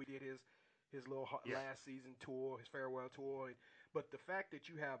like Kobe did his little last season tour, his farewell tour. But the fact that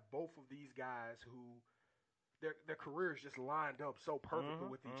you have both of these guys who their careers just lined up so perfectly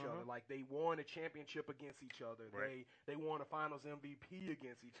with each other. Like they won a championship against each other. Right. They won a Finals MVP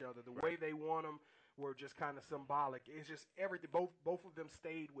against each other. The way they won them were just kind of symbolic. It's just everything. Both of them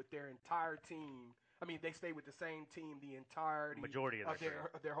stayed with their entire team. I mean, they stayed with the same team the entirety Majority of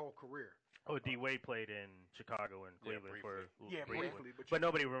their whole career. Oh, D Wade played in Chicago and Cleveland briefly, but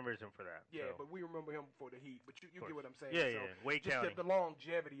nobody remembers him for that. Yeah, so. but we remember him for the Heat. But you get what I'm saying. Yeah, so Wade just County. the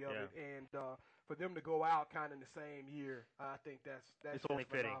longevity of it, and for them to go out kind of in the same year, I think that's it's only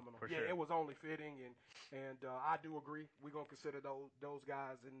phenomenal. Fitting, for sure. It was only fitting, and I do agree. We're gonna consider those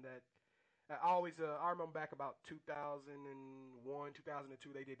guys in that. I remember back about 2001, 2002,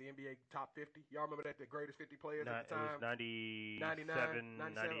 they did the NBA Top 50. Y'all remember that, the greatest 50 players at the time? It was 97,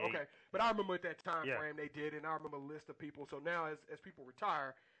 98. Okay. But I remember at that time frame they did, and I remember a list of people. So now as people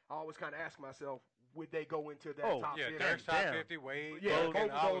retire, I always kind of ask myself, would they go into that top 50? Dirk's top 50, Wade, yeah,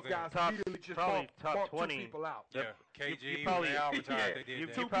 Logan, both of those guys immediately just probably bumped top 20 people out. Yeah, KG, you probably, when they all retired, they did you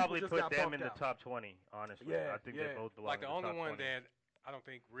that. You probably just put got them in the bumped top 20, honestly. Yeah, I think they both belong like the in only top one 20. that I don't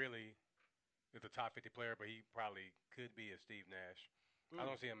think really is a top 50 player, but he probably could be, is Steve Nash. I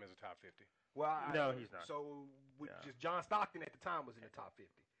don't see him as a top 50. Well, no, he's not. So just John Stockton at the time was in the top 50.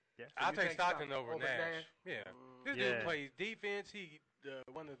 Yeah. So I'll take Stockton over Nash. Nash. Yeah. This dude plays defense. He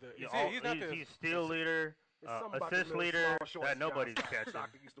one of the. He's steal leader, assist leader that nobody's catching.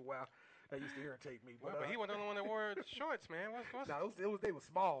 Stockton used to that used to irritate me. But he wasn't the only one that wore shorts, man. What's No, they were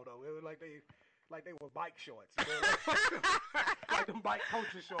small though. It was like they were bike shorts. Like them bike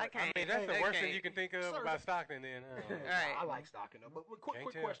coaching shorts. Okay. I mean, that's the worst thing you can think of about Stockton. Then Right. I like Stockton though. But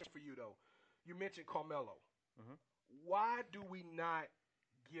quick question for you though. You mentioned Carmelo. Mhm. Why do we not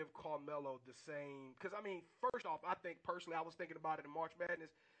give Carmelo the same? Because I mean, first off, I think personally, I was thinking about it in March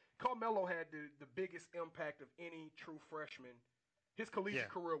Madness. Carmelo had the biggest impact of any true freshman. His collegiate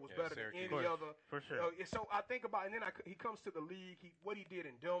career was better than any other. For sure. So I think about, and then he comes to the league. What he did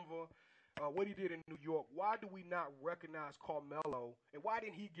in Denver, what he did in New York. Why do we not recognize Carmelo? And why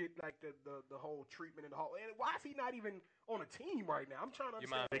didn't he get like the whole treatment and the whole? And why is he not even on a team right now? I'm trying to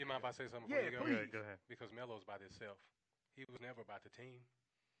understand. You mind if I say something? Yeah, before you please. Go ahead. Because Melo's about himself. He was never about the team.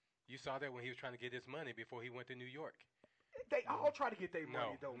 You saw that when he was trying to get his money before he went to New York. They all try to get their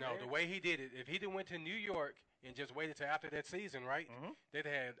money though. No, man. the way he did it, if he didn't went to New York and just waited till after that season, right? They'd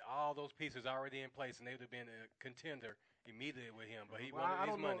had all those pieces already in place, and they would have been a contender immediately with him. But he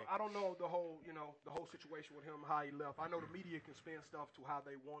wanted his money. I don't know the whole situation with him, how he left. I know the media can spin stuff to how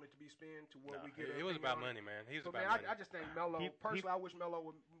they want it to be spun to where we get. It was about money, man. He was but about man, money. I just think Melo. Personally, I wish Melo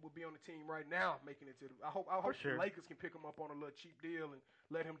would be on the team right now, making it to. I hope the Lakers can pick him up on a little cheap deal and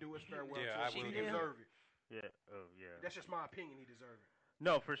let him do his farewell. Yeah, he deserves it. Yeah. Oh, yeah. That's just my opinion. He deserves it.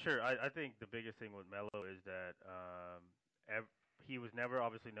 No, for sure. I think the biggest thing with Melo is that he was never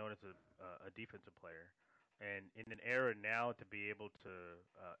obviously known as a defensive player. And in an era now to be able to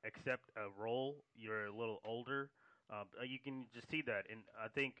accept a role, you're a little older. You can just see that. And I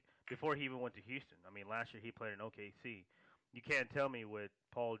think before he even went to Houston, I mean, last year he played in OKC. You can't tell me with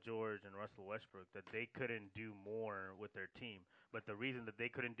Paul George and Russell Westbrook that they couldn't do more with their team. But the reason that they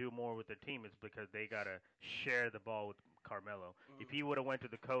couldn't do more with their team is because they gotta share the ball with Carmelo. If he would have went to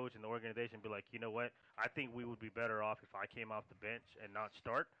the coach and the organization and be like, you know what, I think we would be better off if I came off the bench and not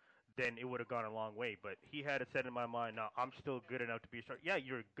start, then it would have gone a long way. But he had it set in my mind, no, I'm still good enough to be a starter. Yeah,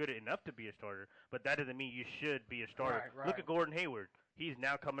 you're good enough to be a starter, but that doesn't mean you should be a starter. Right. Look at Gordon Hayward. He's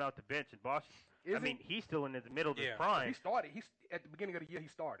now coming out the bench in Boston. Is I mean, he's still in the middle of his Yeah. prime. He started. He's at the beginning of the year. He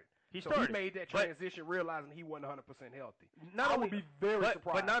started. He So started. he made that But transition, realizing he wasn't 100% healthy. not I only, would be very surprised.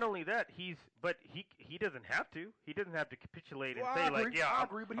 But not only that, he doesn't have to. He doesn't have to capitulate and Well, say I agree, like, yeah, I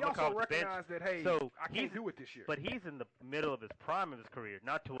agree. But he I'm gonna also come off the bench. recognized that, hey, So I can't do it this year. But he's in the middle of his prime of his career,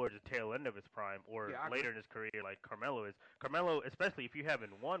 not towards the tail end of his prime or Yeah, I later in his career like Carmelo is. Carmelo, especially if you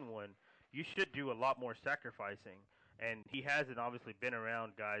haven't won one, you should do a lot more sacrificing. And he hasn't obviously been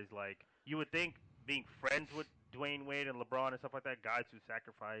around guys like you would think being friends with Dwayne Wade and LeBron and stuff like that, guys who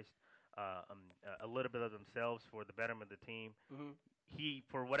sacrificed a little bit of themselves for the betterment of the team. Mhm. He,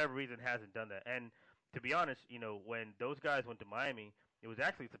 for whatever reason, hasn't done that. And to be honest, when those guys went to Miami, it was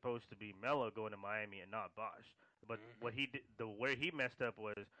actually supposed to be Melo going to Miami and not Bosh. But what he did, where he messed up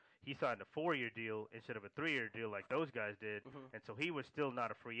was he signed a 4-year deal instead of a 3-year deal like those guys did, and so he was still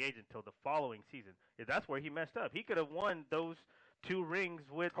not a free agent until the following season. Yeah, that's where he messed up. He could have won those 2 rings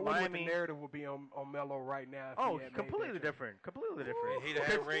with I wonder what Miami. the narrative would be on Melo right now. If Oh, he had made completely that change. different. Completely different. He'd have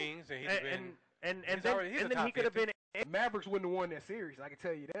had rings, and he'd have been. And he's then, already- he's a and then top he could have 50. been. Mavericks wouldn't have won that series. I can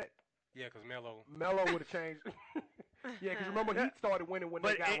tell you that. Yeah, because Melo. Melo would have changed. Yeah, because remember he started winning when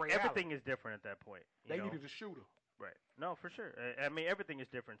But they got Ray everything Allen. is different at that point. They you know? needed a shooter. Right. No, for sure. I mean, everything is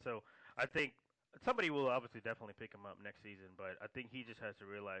different. So I think somebody will obviously definitely pick him up next season, but I think he just has to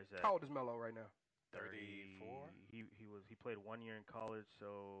realize that. How old is Melo right now? 34? He played 1 year in college,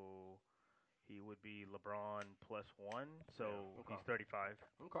 so he would be LeBron plus 1, so Yeah, okay. he's 35.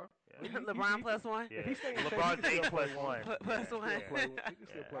 Okay. Yeah. LeBron plus one. Yeah. If he stay in shape, LeBron's he can 8 still plus play 1. Plus He one. can play with- he can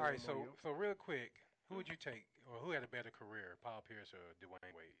still Yeah. play All right, with one so real quick, who would you take, or who had a better career, Paul Pierce or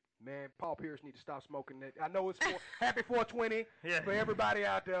Dwayne Wade? Man, Paul Pierce need to stop smoking that. I know it's happy 420 Yeah. for everybody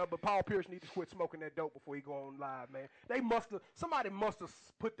out there, but Paul Pierce needs to quit smoking that dope before he go on live, man. Somebody must have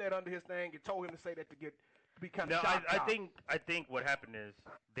put that under his thing and told him to say that to be kind No, of shocked. I think what happened is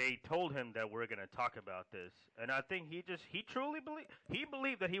they told him that we're going to talk about this, and I think he truly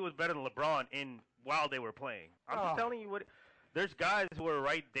believed that he was better than LeBron while they were playing. I'm Oh. just telling you what. There's guys who are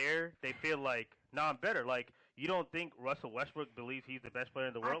right there. They feel like, nah, I'm better. Like you don't think Russell Westbrook believes he's the best player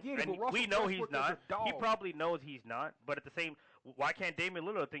in the I world, get it, and but Russell we know he's Westbrook is not. a dog. He probably knows he's not. But at the same, why can't Damian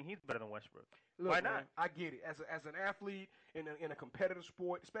Lillard think he's better than Westbrook? Look, Why man, not? I get it. As an athlete in a competitive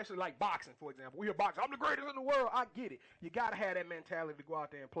sport, especially like boxing, for example. We hear boxing, I'm the greatest in the world. I get it. You got to have that mentality to go out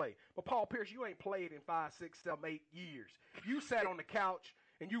there and play. But Paul Pierce, you ain't played in 5, 6, 7, 8 years. You sat on the couch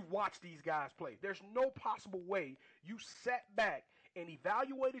and you watched these guys play. There's no possible way you sat back and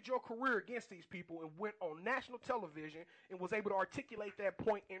evaluated your career against these people and went on national television and was able to articulate that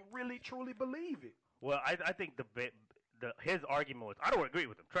point and really, truly believe it. Well, I think his argument was, I don't agree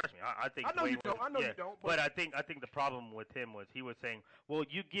with him. Trust me, I think. I know you Dwayne don't. was- I know yeah, you don't. But I think the problem with him was he was saying, well,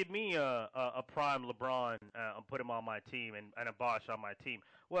 you give me a prime LeBron, and put him on my team, and a Bosh on my team.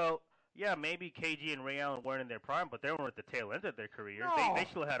 Well, yeah, maybe KG and Ray Allen weren't in their prime, but they were at the tail end of their career. No. They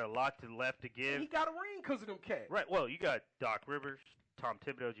still had a lot left to give. he got a ring because of them cats. Right. Well, you got Doc Rivers, Tom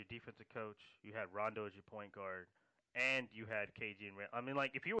Thibodeau as your defensive coach. You had Rondo as your point guard. And you had KG and Ray. I mean,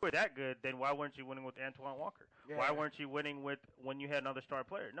 like, if you were that good, then why weren't you winning with Antoine Walker? Yeah. Why weren't you winning when you had another star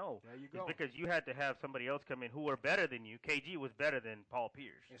player? No. There you It's go. because you had to have somebody else come in who were better than you. KG was better than Paul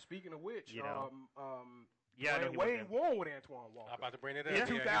Pierce. And speaking of which, You know. yeah, I know he Wade was won with Antoine Walker I'm about to bring it up. in Yeah,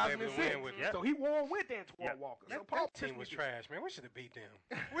 he was able to 2006. win with Yeah. So he won with Antoine Yeah. Walker. That, So Paul that team Pierce was needs to- trash, man. We should have beat them.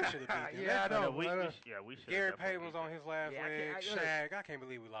 We should have beat them. Yeah, I know. we Well, should. Gary Payton was on his last Yeah, I leg. can't- Shaq, I can't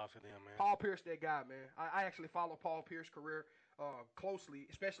believe we lost to them, man. Paul Pierce, that guy, man. I actually follow Paul Pierce's career closely,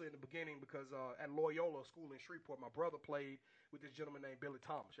 especially in the beginning, because at Loyola School in Shreveport, my brother played with this gentleman named Billy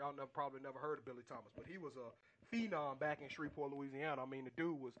Thomas. Y'all probably never heard of Billy Thomas, but he was a phenom back in Shreveport, Louisiana. I mean, the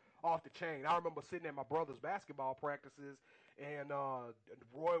dude was off the chain. I remember sitting at my brother's basketball practices, and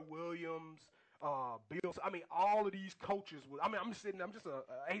Roy Williams, Bill. I mean, all of these coaches was. I mean, I'm just a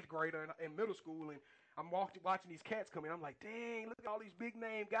 8th grader in middle school, and I'm watching these cats come in. I'm like, dang, look at all these big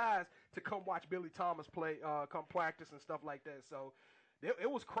name guys to come watch Billy Thomas play, come practice and stuff like that. So it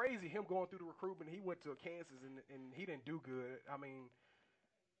was crazy him going through the recruitment. He went to Kansas and he didn't do good. I mean,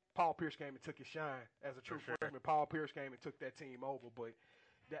 Paul Pierce came and took his shine as a true freshman. Paul Pierce came and took that team over. But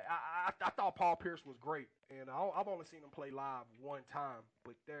I thought Paul Pierce was great, and I've only seen him play live one time.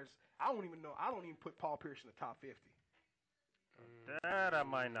 But I don't even put Paul Pierce in the top 50. That I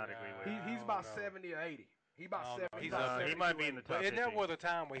might not agree with. He's about 70 or 80. He about 70. He might be in the top 50. And there was a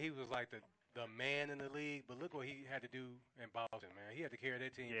time where he was like the man in the league, but look what he had to do in Boston, man. He had to carry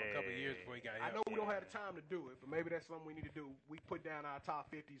that team for a couple of years before he got here. I know we don't have the time to do it, but maybe that's something we need to do. We put down our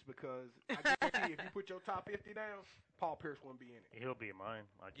top 50s because I guarantee if you put your top 50 down, Paul Pierce won't be in it. He'll be in mine.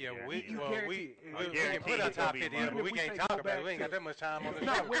 We can put our top 50 in, but we can't talk about it. We ain't got that much time on the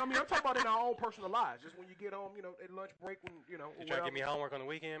show. Well, I mean, I'm talking about in our own personal lives. Just when you get home, at lunch break, when you try to give me homework on the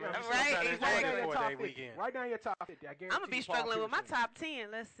weekend, man. Right, Weekend. Right down your top 50. I guarantee I'm gonna be struggling with my top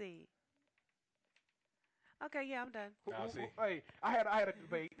 10. Let's see. Okay, yeah, I'm done. Hey, I had a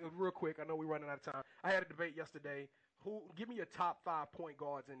debate real quick. I know we're running out of time. I had a debate yesterday. Give me your top 5 point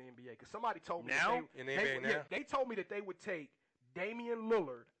guards in the NBA? Because somebody told me they told me that they would take Damian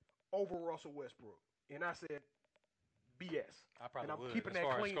Lillard over Russell Westbrook, and I said BS. I probably and I'm would. keeping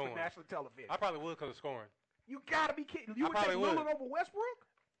that clean for national television. I probably would because of scoring. You gotta be kidding. You would take Lillard over Westbrook?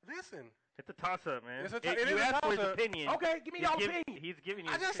 Listen. It's a toss-up, man. You asked for his opinion. Okay, give me y'all opinion. He's giving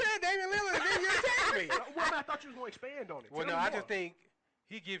you. I just said Damian Lillard, and then you attacked me. Well, I thought you was going to expand on it. Well, no, I just think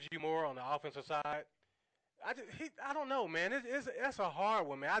he gives you more on the offensive side. I don't know, man. It's a hard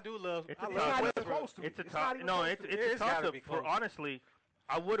one, man. I do love. It's a toss-up. For honestly,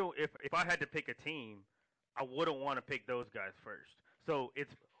 I wouldn't. If I had to pick a team, I wouldn't want to pick those guys first. So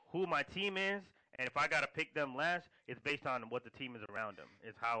it's who my team is. And if I got to pick them last, it's based on what the team is around them.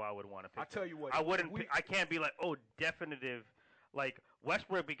 Is how I would want to pick. I tell you what, I wouldn't. I can't be like, definitive, like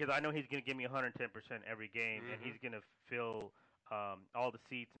Westbrook, because I know he's going to give me 110% every game, and he's going to fill all the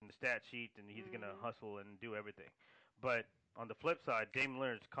seats and the stat sheet, and he's going to hustle and do everything. But on the flip side, Damian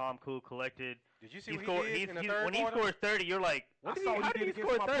Lillard's calm, cool, collected. Did you see what he did in the third quarter? When he scores 30, you're like, how did he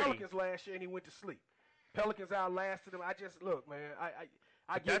score 30? Pelicans last year, and he went to sleep. Pelicans outlasted him. Look, man.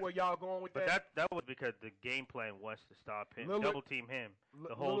 I get where y'all going with that. But that was because the game plan was to stop him, double team him,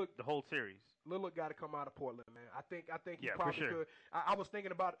 the whole series. Lillard got to come out of Portland, man. I think he probably could. I was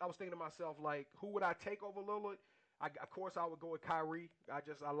thinking to myself, like, who would I take over Lillard? Of course, I would go with Kyrie.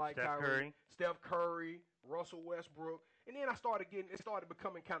 I like Kyrie. Steph Curry, Russell Westbrook. And then it started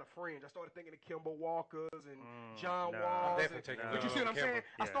becoming kind of fringe. I started thinking of Kemba Walkers and John Walls. But you see what I'm saying?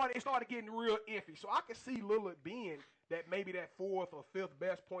 Yeah. It started getting real iffy. So I could see Lillard being maybe that 4th or 5th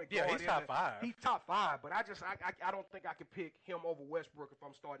best point guard. Yeah, he's top 5. He's top 5, but I don't think I could pick him over Westbrook if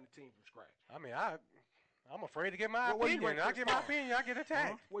I'm starting the team from scratch. I mean, I'm afraid to get my opinion. I get my opinion, I get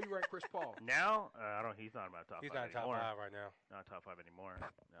attacked. Where you rank Chris Paul? Now, he's not in my top 5 anymore. He's not in top 5 right now. Not top 5 anymore.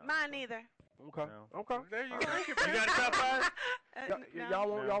 No. Mine neither. Okay. No. Okay. There you go. You got a top 5? Y'all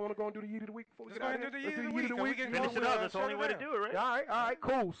want to go and do the Yeet of the Week before we get out of here? Let's do the Yeet of the Week. Finish it up. That's the only way to do it, right? All right,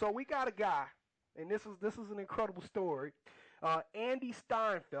 cool. So we got a guy, and this is an incredible story. Andy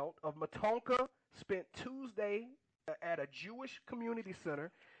Steinfeld of Matonka spent Tuesday at a Jewish community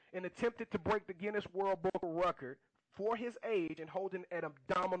center and attempted to break the Guinness World Book of Record for his age and holding an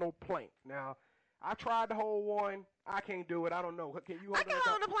abdominal plank. Now, I tried to hold one. I can't do it. I don't know. Can you hold I can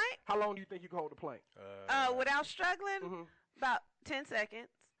hold the plank. How long do you think you can hold the plank? Without struggling, about 10 seconds.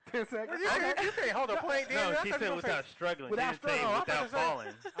 10 seconds. You can't hold a plank. No, she said without struggling. Without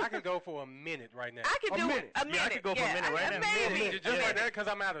falling. I can go for a minute right now. I can do it a minute. Yeah, I could go for a minute right now. Maybe. Just like that because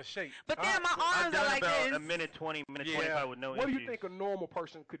I'm out of shape. But then my arms are like this. A minute 20, minute 25 with no issues. What do you think a normal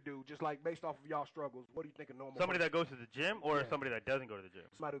person could do, just like based off of y'all struggles? What do you think a normal Somebody that goes to the gym or somebody that doesn't go to the gym?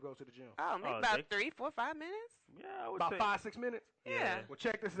 Somebody who goes to the gym. Oh, maybe about 3, 4, 5 minutes. Yeah, I would about say. 5, 6 minutes? Yeah. Well,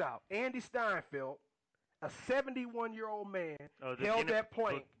 check this out. Andy Steinfeld, a 71-year-old man, held that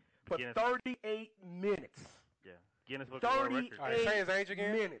plank for 38 minutes. Yeah. Guinness Book of World Records. All right, say his age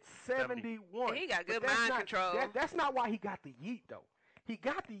again. Minutes. 71. He got good mind control. That's not why he got the yeet, though. He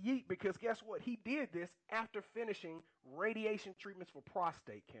got the yeet because guess what? He did this after finishing radiation treatments for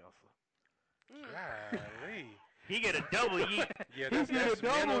prostate cancer. Golly. He get a double yeet. Yeah, that's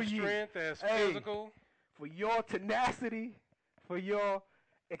mental strength, that's physical. For your tenacity, for your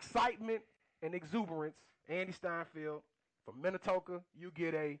excitement and exuberance, Andy Steinfeld from Minnetonka, you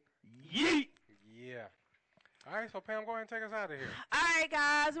get a yeet. Yeah. All right, so Pam, go ahead and take us out of here. All right,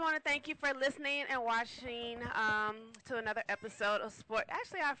 guys, we want to thank you for listening and watching to another episode of Sport.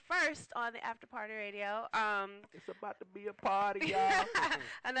 Actually, our first on the After Party Radio. It's about to be a party, y'all.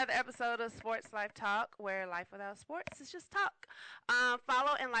 Another episode of Sports Life Talk, where life without sports is just talk.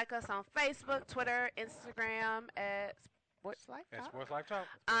 Follow and like us on Facebook, Twitter, Instagram at Sports Life That's Talk. Sports Life Talk.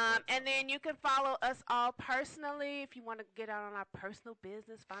 And then you can follow us all personally if you want to get out on our personal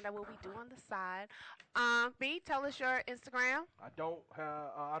business, find out what we do on the side. B, tell us your Instagram. I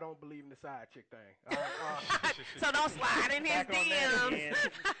don't believe in the side chick thing. So don't slide in his Back on that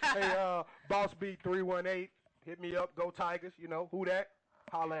DMs. Hey, Boss B 318, hit me up. Go Tigers. You know who that?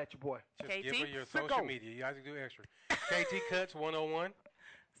 Holla at your boy. Just KT? give her your Let's social go. media. You guys can do extra. KT Cuts 101.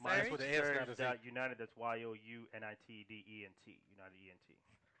 Mine's Surge? with the S, not the Z. United, that's YOUNITEDENT. United ENT.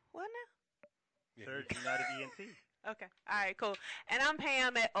 What now? Yeah, Surge yeah. United ENT. Okay. All right, cool. And I'm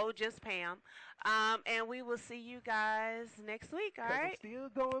Pam at Just Pam. And we will see you guys next week, all 'Cause I'm right? still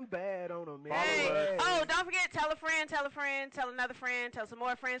going bad on them, man. Hey. Follow us. Oh, don't forget, tell a friend, tell another friend, tell some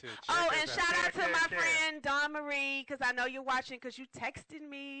more friends. To check Oh, us and out. shout out to Share, my share. friend Dawn Marie, because I know you're watching, because you texted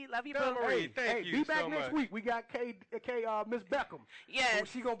me. Love you, Dawn boo. Marie. Thank Hey, you be back so next much. week. We got Miss Beckham. Yes.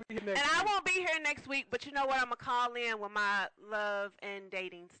 She gonna be here next And week. I won't be here next week, but you know what? I'm going to call in with my love and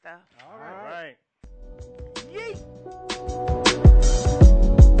dating stuff. All All right. right. Yeet.